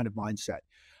this kind of mindset.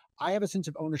 I have a sense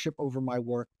of ownership over my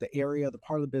work, the area, the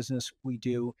part of the business we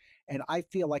do. And I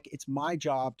feel like it's my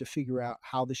job to figure out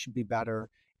how this should be better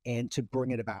and to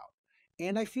bring it about.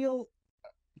 And I feel,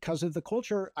 because of the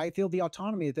culture, I feel the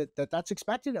autonomy that's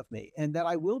expected of me, and that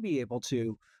I will be able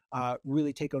to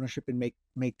really take ownership and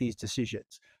make these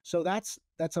decisions. So that's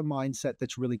a mindset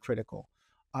that's really critical.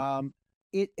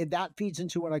 That feeds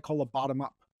into what I call a bottom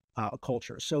up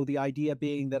culture. So the idea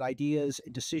being that ideas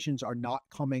and decisions are not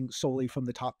coming solely from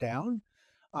the top down,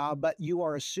 but you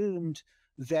are assumed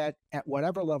that at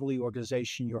whatever level of the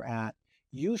organization you're at,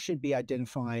 you should be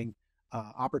identifying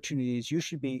opportunities, you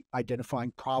should be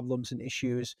identifying problems and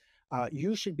issues,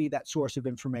 you should be that source of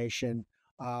information,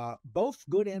 both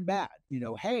good and bad.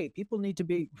 Hey, people need to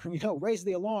be, raise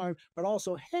the alarm, but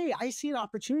also, hey, I see an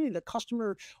opportunity. The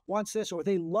customer wants this, or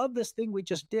they love this thing we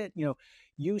just did.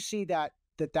 You see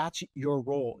that's your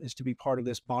role, is to be part of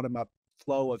this bottom up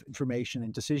flow of information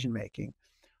and decision making.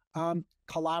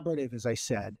 Collaborative, as I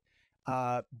said,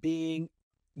 being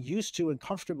used to and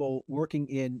comfortable working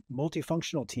in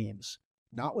multifunctional teams,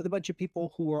 not with a bunch of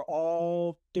people who are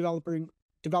all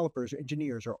developers or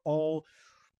engineers, or all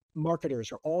marketers,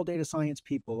 or all data science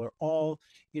people, or all,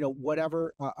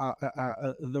 whatever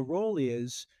the role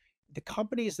is. The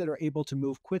companies that are able to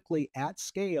move quickly at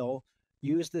scale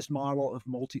use this model of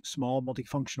small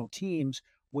multifunctional teams,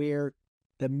 where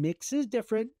the mix is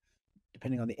different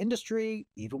depending on the industry,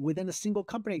 even within a single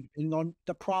company, depending on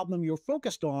the problem you're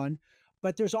focused on.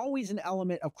 But there's always an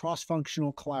element of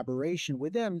cross-functional collaboration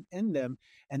with them in them.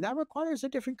 And that requires a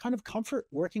different kind of comfort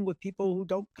working with people who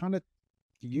don't kind of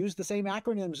use the same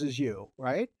acronyms as you,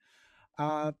 right?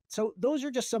 So those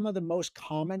are just some of the most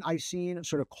common I've seen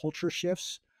sort of culture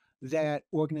shifts that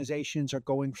organizations are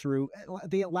going through.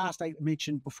 The last I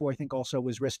mentioned before, I think also,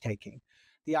 was risk taking.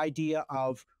 The idea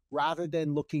of, rather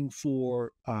than looking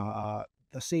for the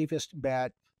safest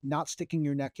bet, not sticking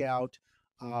your neck out,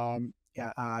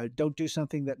 don't do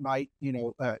something that might,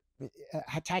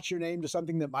 attach your name to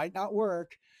something that might not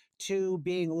work, to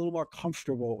being a little more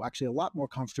comfortable, actually a lot more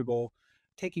comfortable,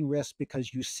 taking risks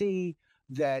because you see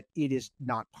that it is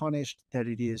not punished, that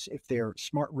it is, if they're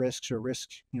smart risks, or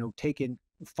risks, taken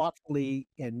thoughtfully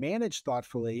and managed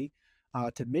thoughtfully,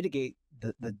 to mitigate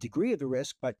the degree of the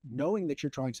risk, but knowing that you're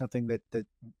trying something that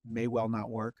may well not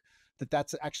work,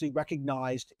 that's actually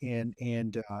recognized and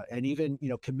even,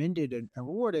 commended and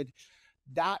rewarded.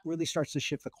 That really starts to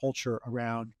shift the culture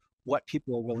around what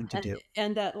people are willing to And do.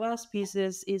 and that last piece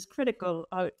is critical,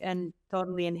 and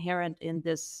totally inherent in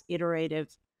this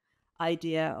iterative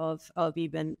idea of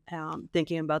even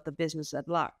thinking about the business at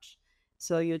large.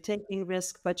 So you're taking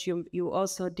risk, but you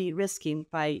also de-risking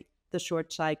by the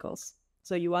short cycles.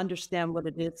 So you understand what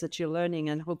it is that you're learning,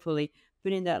 and hopefully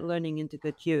putting that learning into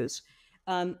good use.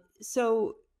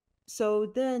 So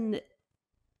then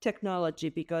technology,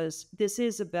 because this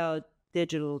is about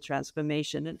digital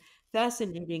transformation. And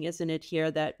fascinating, isn't it,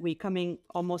 here that we coming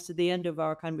almost to the end of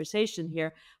our conversation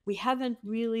here. We haven't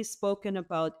really spoken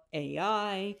about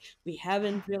AI. We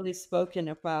haven't really spoken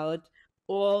about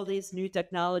all these new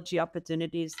technology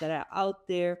opportunities that are out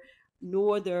there,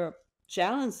 nor the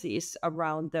challenges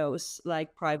around those,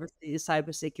 like privacy,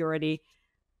 cybersecurity.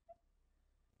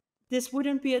 This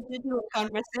wouldn't be a digital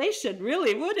conversation,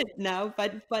 really, would it now?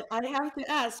 But I have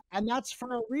to ask. And that's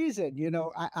for a reason.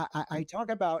 I talk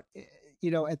about,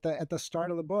 at the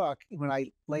start of the book, when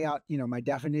I lay out, my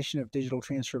definition of digital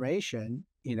transformation,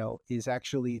 is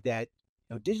actually that,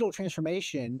 digital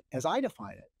transformation, as I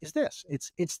define it, is this: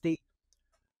 it's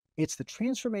the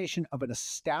transformation of an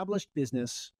established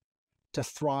business to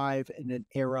thrive in an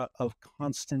era of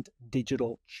constant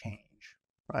digital change,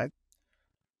 right?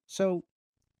 So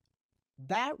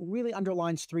that really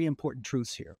underlines three important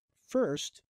truths here.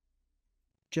 First,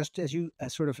 just as you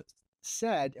sort of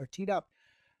said or teed up,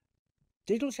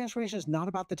 digital transformation is not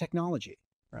about the technology,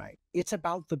 right? It's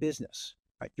about the business,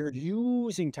 right? You're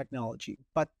using technology,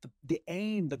 but the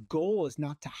aim, the goal is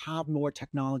not to have more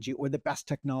technology, or the best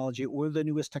technology, or the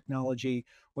newest technology,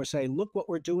 or say, look what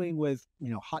we're doing with,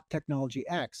 hot technology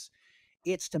X.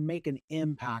 It's to make an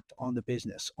impact on the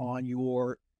business, on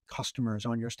your customers,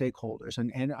 on your stakeholders,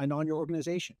 and on your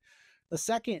organization. The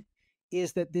second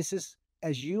is that this is,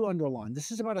 as you underline, this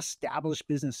is about established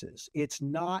businesses. It's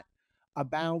not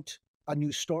about a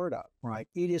new startup, right?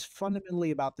 It is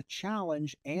fundamentally about the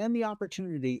challenge and the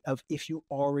opportunity of, if you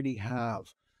already have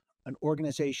an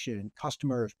organization,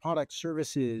 customers, products,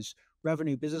 services,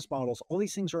 revenue, business models, all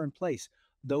these things are in place.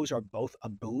 Those are both a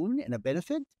boon and a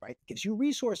benefit, right? It gives you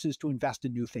resources to invest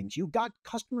in new things. You've got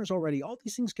customers already. All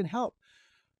these things can help.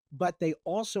 But they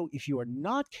also, if you are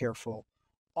not careful,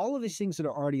 all of these things that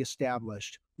are already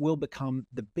established will become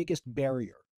the biggest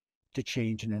barrier to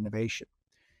change and innovation.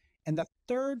 And the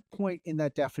third point in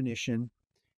that definition,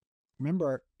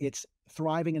 remember, it's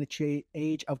thriving in an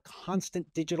age of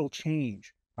constant digital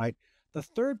change, right? The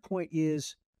third point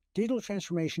is, digital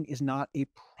transformation is not a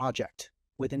project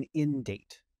with an end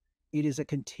date. It is a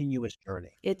continuous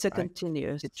journey. It's a right?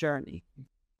 continuous journey.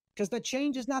 because the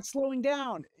change is not slowing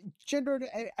down.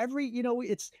 Every,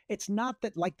 it's not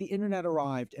that like the internet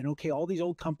arrived and okay, all these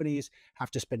old companies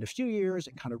have to spend a few years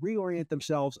and kind of reorient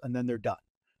themselves and then they're done.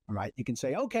 All right. You can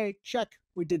say, okay, check,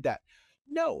 we did that.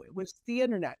 No, it was the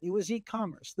internet, it was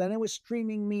e-commerce, then it was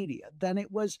streaming media, then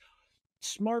it was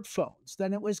smartphones,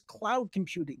 then it was cloud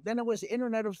computing, then it was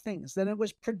internet of things, then it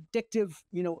was predictive,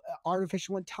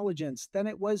 artificial intelligence, then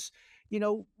it was,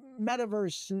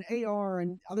 metaverse and AR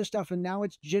and other stuff, and now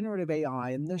it's generative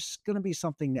AI, and there's going to be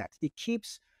something next.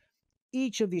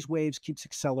 Each of these waves keeps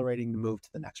accelerating the move to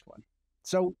the next one.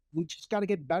 So we just got to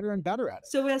get better and better at it.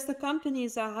 So as the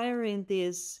companies are hiring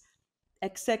these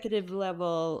executive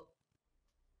level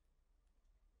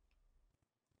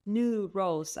new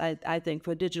roles, I think,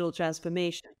 for digital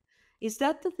transformation, is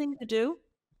that the thing to do?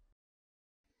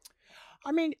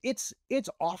 I mean, it's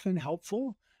often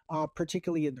helpful,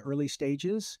 particularly in the early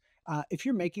stages. If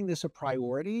you're making this a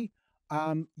priority,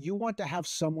 you want to have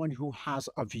someone who has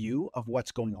a view of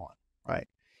what's going on, right?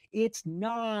 It's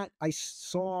not, I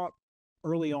saw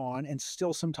early on, and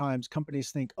still sometimes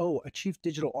companies think, oh, a chief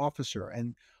digital officer,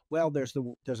 and well, there's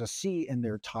a C in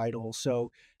their title, so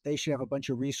they should have a bunch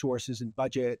of resources and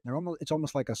budget. It's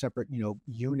almost like a separate,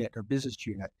 unit or business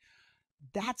unit.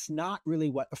 That's not really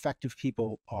what effective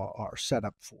people are set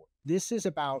up for. This is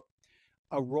about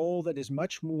a role that is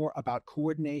much more about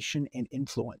coordination and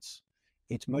influence.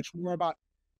 It's much more about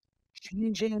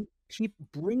keep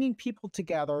bringing people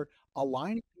together,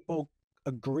 aligning people,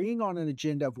 agreeing on an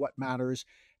agenda of what matters,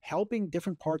 helping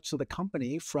different parts of the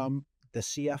company from the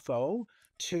CFO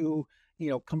to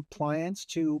compliance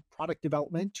to product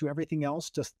development to everything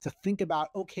else to think about,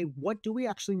 okay, what do we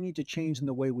actually need to change in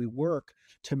the way we work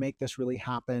to make this really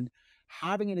happen?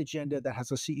 Having an agenda that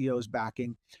has a CEO's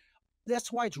backing.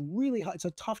 That's why it's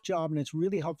a tough job, and it's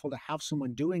really helpful to have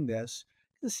someone doing this.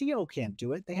 The CEO can't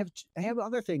do it. They have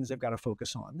other things they've got to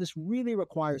focus on. This really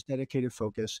requires dedicated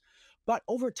focus. But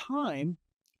over time,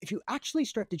 if you actually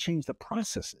start to change the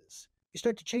processes, you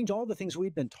start to change all the things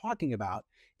we've been talking about,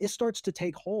 it starts to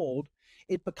take hold.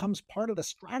 It becomes part of the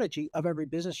strategy of every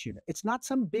business unit. It's not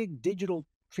some big digital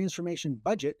transformation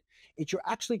budget. You're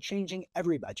actually changing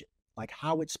every budget, like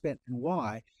how it's spent and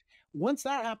why. Once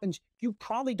that happens, you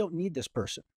probably don't need this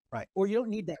person, right? Or you don't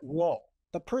need that role.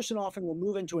 The person often will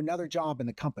move into another job in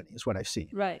the company, is what I've seen.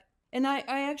 Right. And I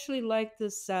actually like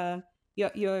this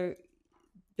your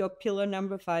your pillar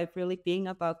number 5 really being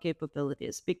about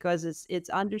capabilities, because it's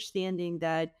understanding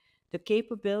that the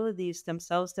capabilities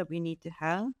themselves that we need to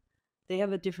have, they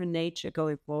have a different nature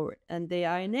going forward, and they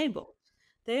are enabled.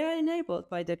 They are enabled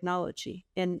by technology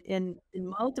in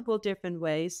multiple different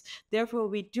ways. Therefore,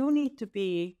 we do need to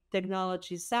be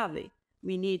technology savvy.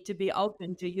 We need to be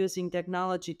open to using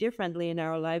technology differently in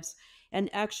our lives, and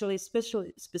actually,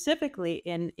 specifically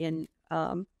in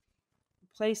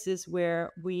places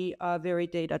where we are very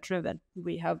data driven.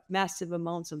 We have massive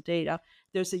amounts of data.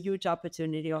 There's a huge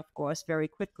opportunity, of course, very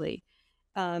quickly.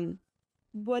 Um,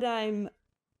 what I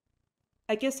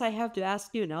guess I have to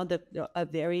ask you now a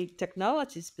very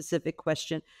technology specific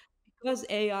question, because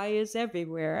AI is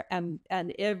everywhere, and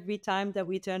every time that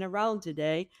we turn around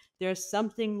today, there's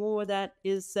something more that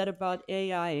is said about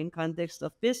AI in context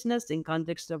of business, in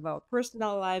context of our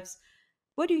personal lives.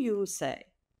 What do you say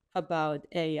about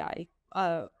AI?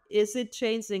 Is it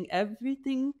changing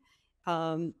everything?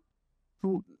 Um,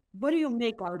 what do you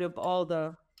make out of all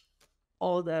the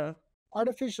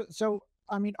Artificial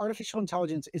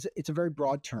intelligence it's a very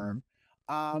broad term,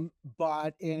 and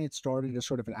it started as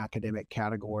sort of an academic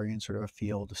category and sort of a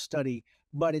field of study,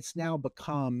 but it's now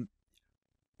become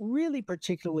really,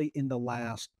 particularly in the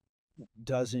last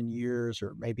dozen years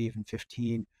or maybe even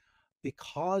 15,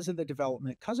 because of the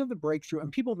development, because of the breakthrough,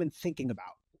 and people have been thinking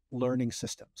about learning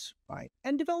systems, right?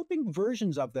 And developing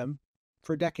versions of them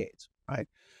for decades, right?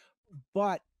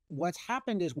 But what's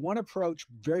happened is one approach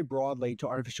very broadly to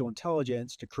artificial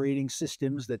intelligence, to creating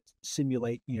systems that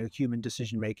simulate, human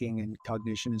decision making and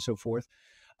cognition and so forth,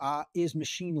 is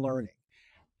machine learning.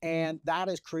 And that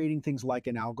is creating things like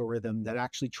an algorithm that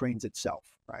actually trains itself,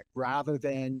 right? Rather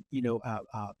than,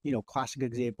 classic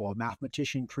example, a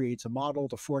mathematician creates a model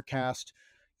to forecast,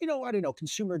 I don't know,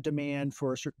 consumer demand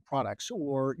for certain products,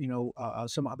 or,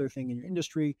 some other thing in your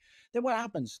industry. Then what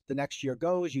happens? The next year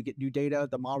goes, you get new data,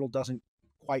 the model doesn't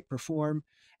quite perform.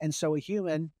 And so a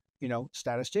human,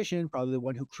 statistician, probably the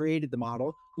one who created the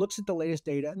model, looks at the latest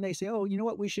data and they say, oh, you know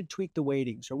what, we should tweak the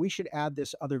weightings, or we should add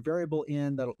this other variable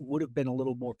in that would have been a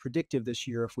little more predictive this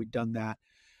year if we'd done that.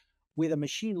 With a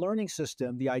machine learning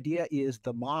system, the idea is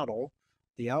the model,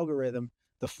 the algorithm,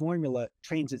 the formula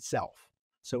trains itself.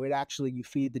 So you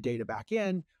feed the data back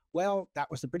in. well, that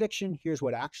was the prediction. Here's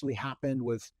what actually happened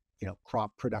with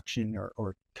crop production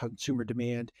or consumer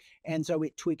demand. And so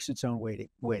it tweaks its own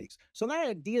weightings. So that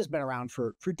idea has been around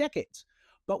for decades.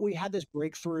 But we had this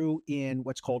breakthrough in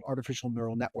what's called artificial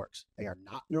neural networks. They are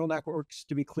not neural networks,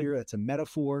 to be clear. That's a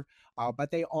metaphor, but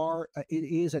they are. It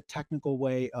is a technical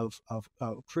way of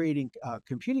creating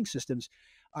computing systems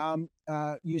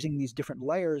using these different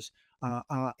layers,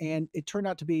 and it turned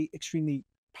out to be extremely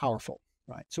powerful.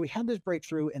 Right. So we had this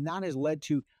breakthrough, and that has led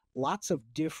to lots of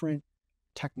different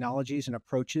technologies and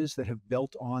approaches that have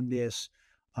built on this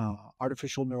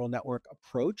artificial neural network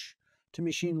approach to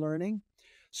machine learning.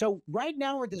 So right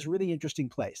now we're at this really interesting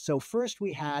place. So first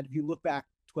we had, if you look back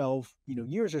 12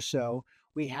 years or so,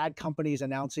 we had companies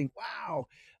announcing, wow,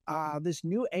 this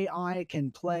new AI can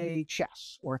play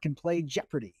chess, or it can play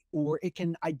Jeopardy, or it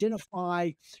can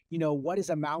identify, what is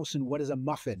a mouse and what is a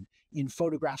muffin in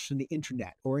photographs from the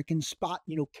internet, or it can spot,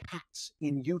 cats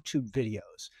in YouTube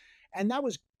videos. And that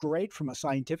was great from a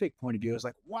scientific point of view. It's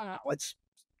like, wow, it's,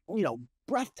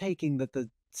 breathtaking that the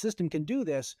system can do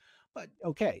this. But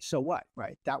okay, so what,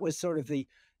 right? That was sort of the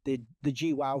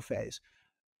G wow phase.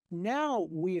 Now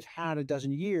we've had a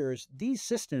dozen years, these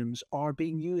systems are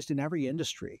being used in every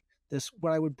industry. This,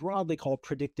 what I would broadly call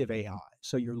predictive AI.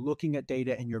 So you're looking at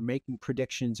data and you're making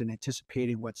predictions and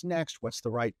anticipating what's next, what's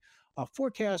the right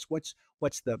forecast, what's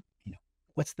the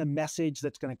what's the message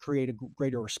that's going to create a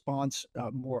greater response,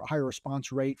 higher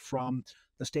response rate from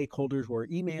the stakeholders who are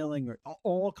emailing, or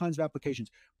all kinds of applications,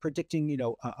 predicting,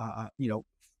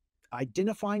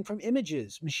 identifying from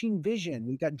images, machine vision.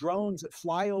 We've got drones that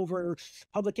fly over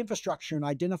public infrastructure and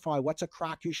identify what's a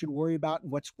crack you should worry about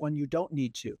and what's one you don't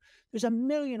need to. There's a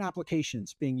million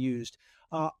applications being used.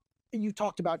 You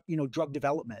talked about, drug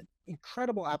development,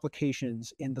 incredible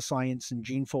applications in the science and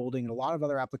gene folding and a lot of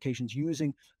other applications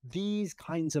using these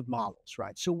kinds of models,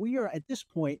 right? So we are at this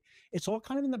point, it's all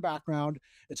kind of in the background.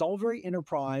 It's all very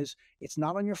enterprise. It's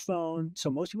not on your phone. So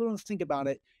most people don't think about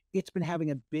it. It's been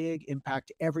having a big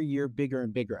impact every year, bigger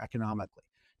and bigger economically.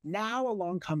 Now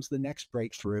along comes the next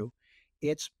breakthrough.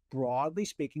 It's broadly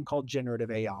speaking called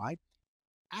generative AI.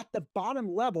 At the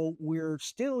bottom level, we're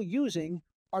still using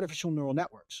artificial neural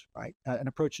networks, right? An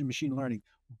approach to machine learning,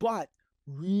 but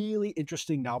really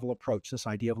interesting novel approach, this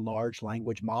idea of large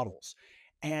language models.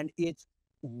 And it's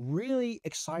really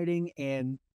exciting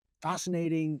and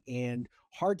fascinating and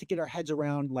hard to get our heads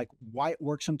around, like why it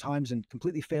works sometimes and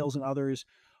completely fails in others,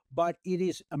 but it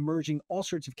is emerging all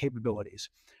sorts of capabilities.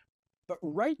 But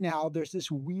right now, there's this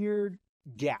weird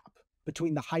gap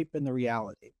between the hype and the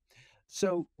reality.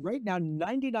 So right now,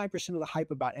 99% of the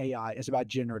hype about AI is about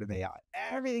generative AI.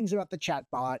 Everything's about the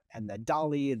chatbot and the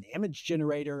DALL-E and the image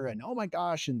generator, and oh my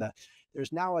gosh, and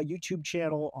there's now a YouTube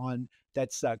channel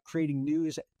that's creating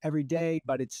news every day,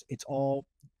 but it's all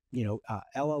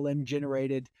LLM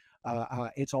generated.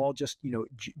 It's all just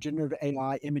generative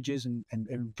AI images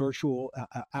and virtual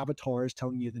avatars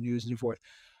telling you the news and so forth.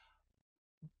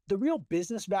 The real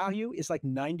business value is like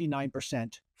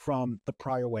 99% from the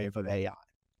prior wave of AI.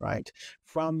 Right?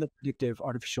 From the predictive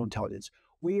artificial intelligence.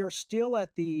 We are still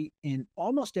in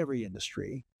almost every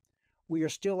industry, we are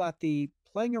still at the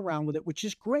playing around with it, which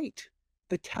is great.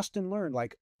 The test and learn,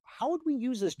 like, how would we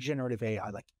use this generative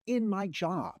AI, like in my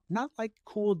job? Not like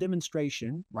cool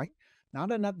demonstration, right?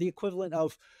 Not the equivalent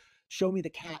of show me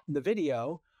the cat in the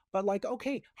video, but like,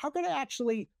 okay, how can I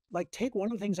actually like take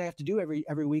one of the things I have to do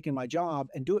every week in my job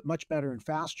and do it much better and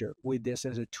faster with this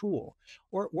as a tool?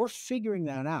 We're figuring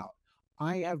that out.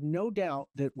 I have no doubt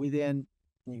that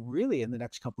really in the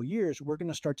next couple of years, we're going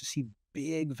to start to see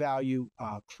big value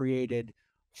created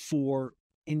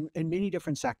in many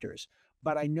different sectors.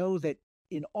 But I know that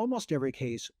in almost every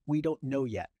case, we don't know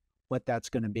yet what that's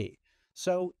going to be.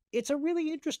 So it's a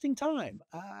really interesting time.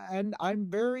 And I'm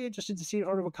very interested to see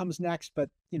what comes next. But,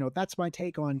 that's my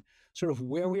take on sort of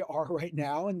where we are right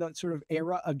now in the sort of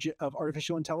era of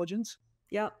artificial intelligence.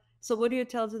 Yeah. So what do you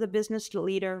tell to the business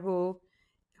leader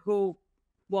who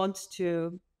wants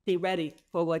to be ready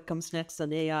for what comes next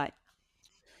on AI?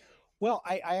 Well,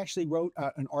 I actually wrote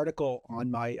an article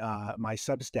on my my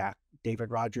Substack,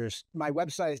 David Rogers. My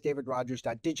website is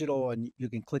davidrogers.digital, and you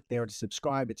can click there to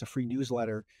subscribe. It's a free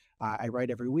newsletter. I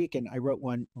write every week, and I wrote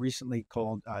one recently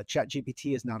called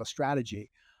ChatGPT is Not a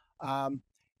Strategy.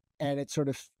 And it sort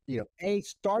of,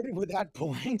 started with that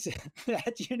point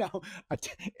that,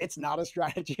 it's not a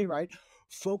strategy, right?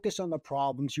 Focus on the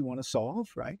problems you want to solve,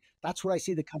 right? That's what I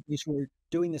see the companies who are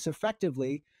doing this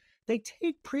effectively. They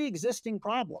take pre-existing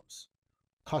problems,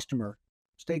 customer,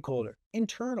 stakeholder,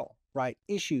 internal, right?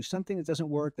 Issue, something that doesn't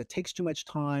work, that takes too much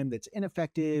time, that's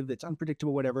ineffective, that's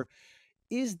unpredictable, whatever.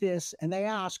 And they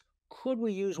ask, could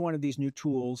we use one of these new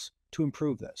tools to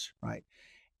improve this, right?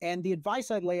 And the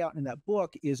advice I lay out in that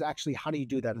book is actually how do you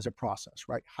do that as a process,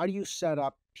 right? How do you set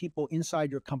up people inside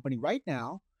your company right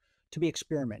now to be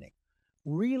experimenting?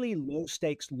 Really low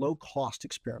stakes, low cost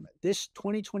experiment. This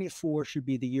 2024 should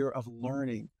be the year of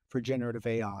learning for generative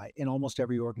AI in almost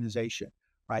every organization,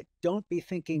 right? Don't be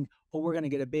thinking, oh, we're going to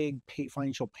get a big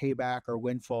financial payback or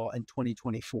windfall in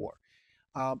 2024.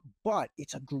 But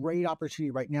it's a great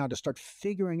opportunity right now to start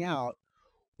figuring out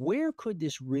where could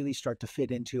this really start to fit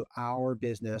into our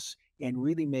business and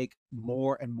really make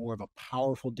more and more of a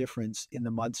powerful difference in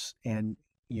the months and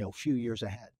few years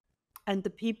ahead. And the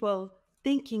people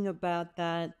thinking about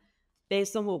that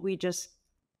based on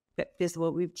based on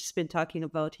what we've just been talking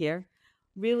about here,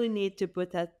 really need to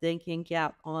put that thinking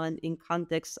cap on in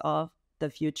context of the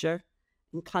future,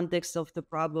 in context of the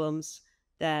problems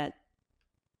that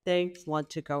they want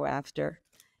to go after,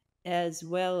 as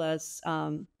well as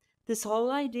this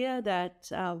whole idea that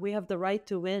we have the right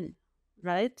to win,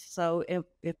 right? So if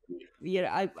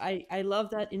I love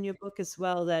that in your book as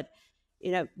well, that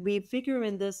we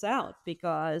figuring this out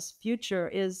because future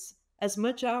is as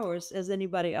much ours as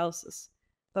anybody else's,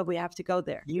 but we have to go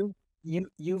there.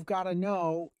 You've got to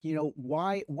know,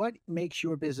 why, what makes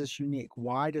your business unique?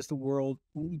 Why does the world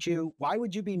need you? Why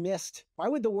would you be missed? Why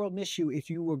would the world miss you if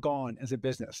you were gone as a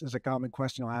business? Is a common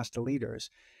question I'll ask to leaders.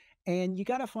 And you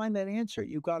got to find that answer.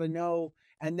 You got to know,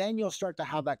 and then you'll start to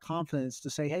have that confidence to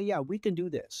say, hey, yeah, we can do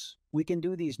this. We can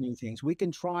do these new things. We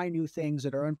can try new things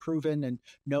that are unproven, and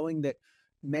knowing that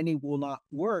many will not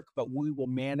work, but we will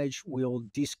manage, we'll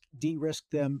de-risk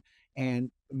them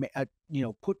and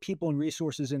put people and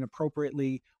resources in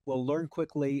appropriately. We'll learn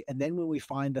quickly. And then when we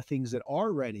find the things that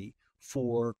are ready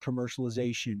for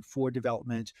commercialization, for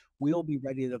development, we'll be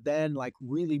ready to then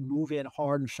really move in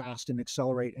hard and fast and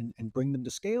accelerate and bring them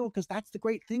to scale. Because that's the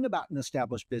great thing about an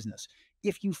established business.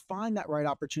 If you find that right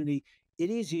opportunity, it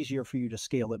is easier for you to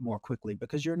scale it more quickly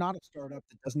because you're not a startup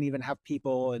that doesn't even have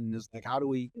people and is like, how do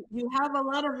we? You have a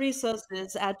lot of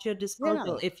resources at your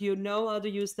disposal if you know how to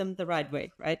use them the right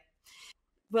way, right?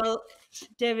 Well,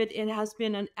 David, it has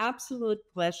been an absolute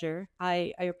pleasure.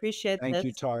 I appreciate this. Thank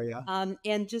you, Tarja.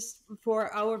 And just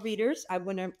for our readers, I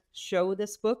want to show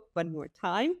this book one more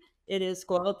time. It is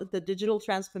called The Digital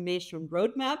Transformation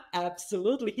Roadmap.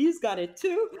 Absolutely. He's got it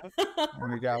too. There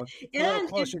we go. A little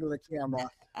closer to the camera.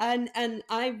 And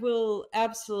I will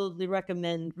absolutely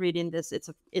recommend reading this.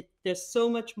 There's so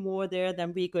much more there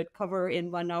than we could cover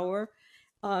in 1 hour.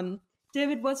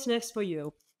 David, what's next for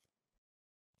you?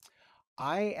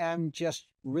 I am just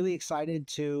really excited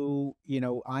to,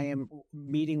 I am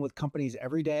meeting with companies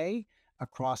every day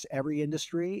across every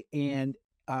industry, and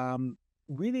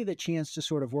really the chance to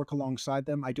sort of work alongside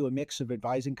them. I do a mix of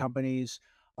advising companies,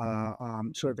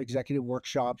 sort of executive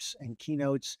workshops and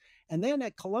keynotes. And then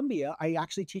at Columbia, I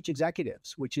actually teach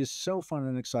executives, which is so fun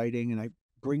and exciting. And I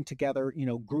bring together,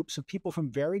 groups of people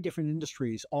from very different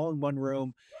industries all in one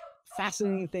room.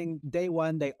 Fascinating thing, day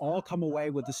one, they all come away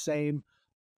with the same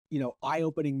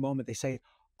eye-opening moment. They say,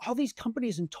 all these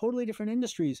companies in totally different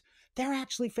industries, they're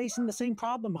actually facing the same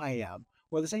problem I am,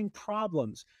 or the same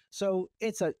problems. So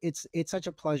it's such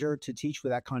a pleasure to teach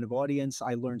with that kind of audience.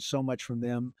 I learned so much from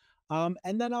them.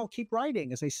 And then I'll keep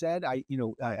writing. As I said,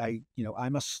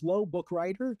 I'm a slow book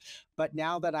writer, but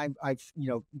now that I've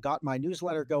got my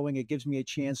newsletter going, it gives me a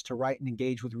chance to write and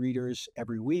engage with readers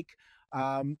every week.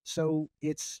 So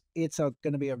it's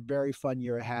going to be a very fun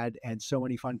year ahead, and so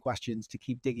many fun questions to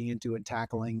keep digging into and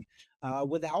tackling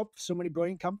with the help of so many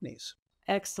brilliant companies.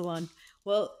 Excellent.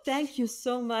 Well, thank you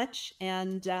so much.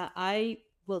 And I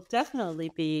will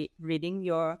definitely be reading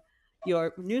your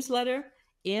newsletter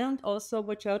and also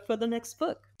watch out for the next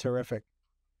book. Terrific.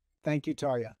 Thank you,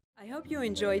 Tarja. I hope you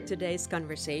enjoyed today's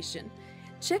conversation.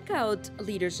 Check out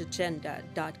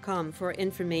leadersagenda.com for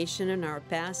information on our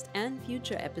past and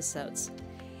future episodes.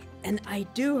 And I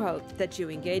do hope that you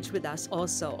engage with us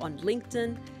also on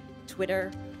LinkedIn,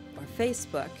 Twitter, or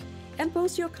Facebook, and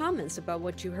post your comments about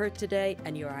what you heard today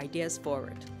and your ideas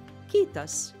forward.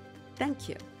 Kiitos. Thank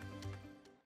you.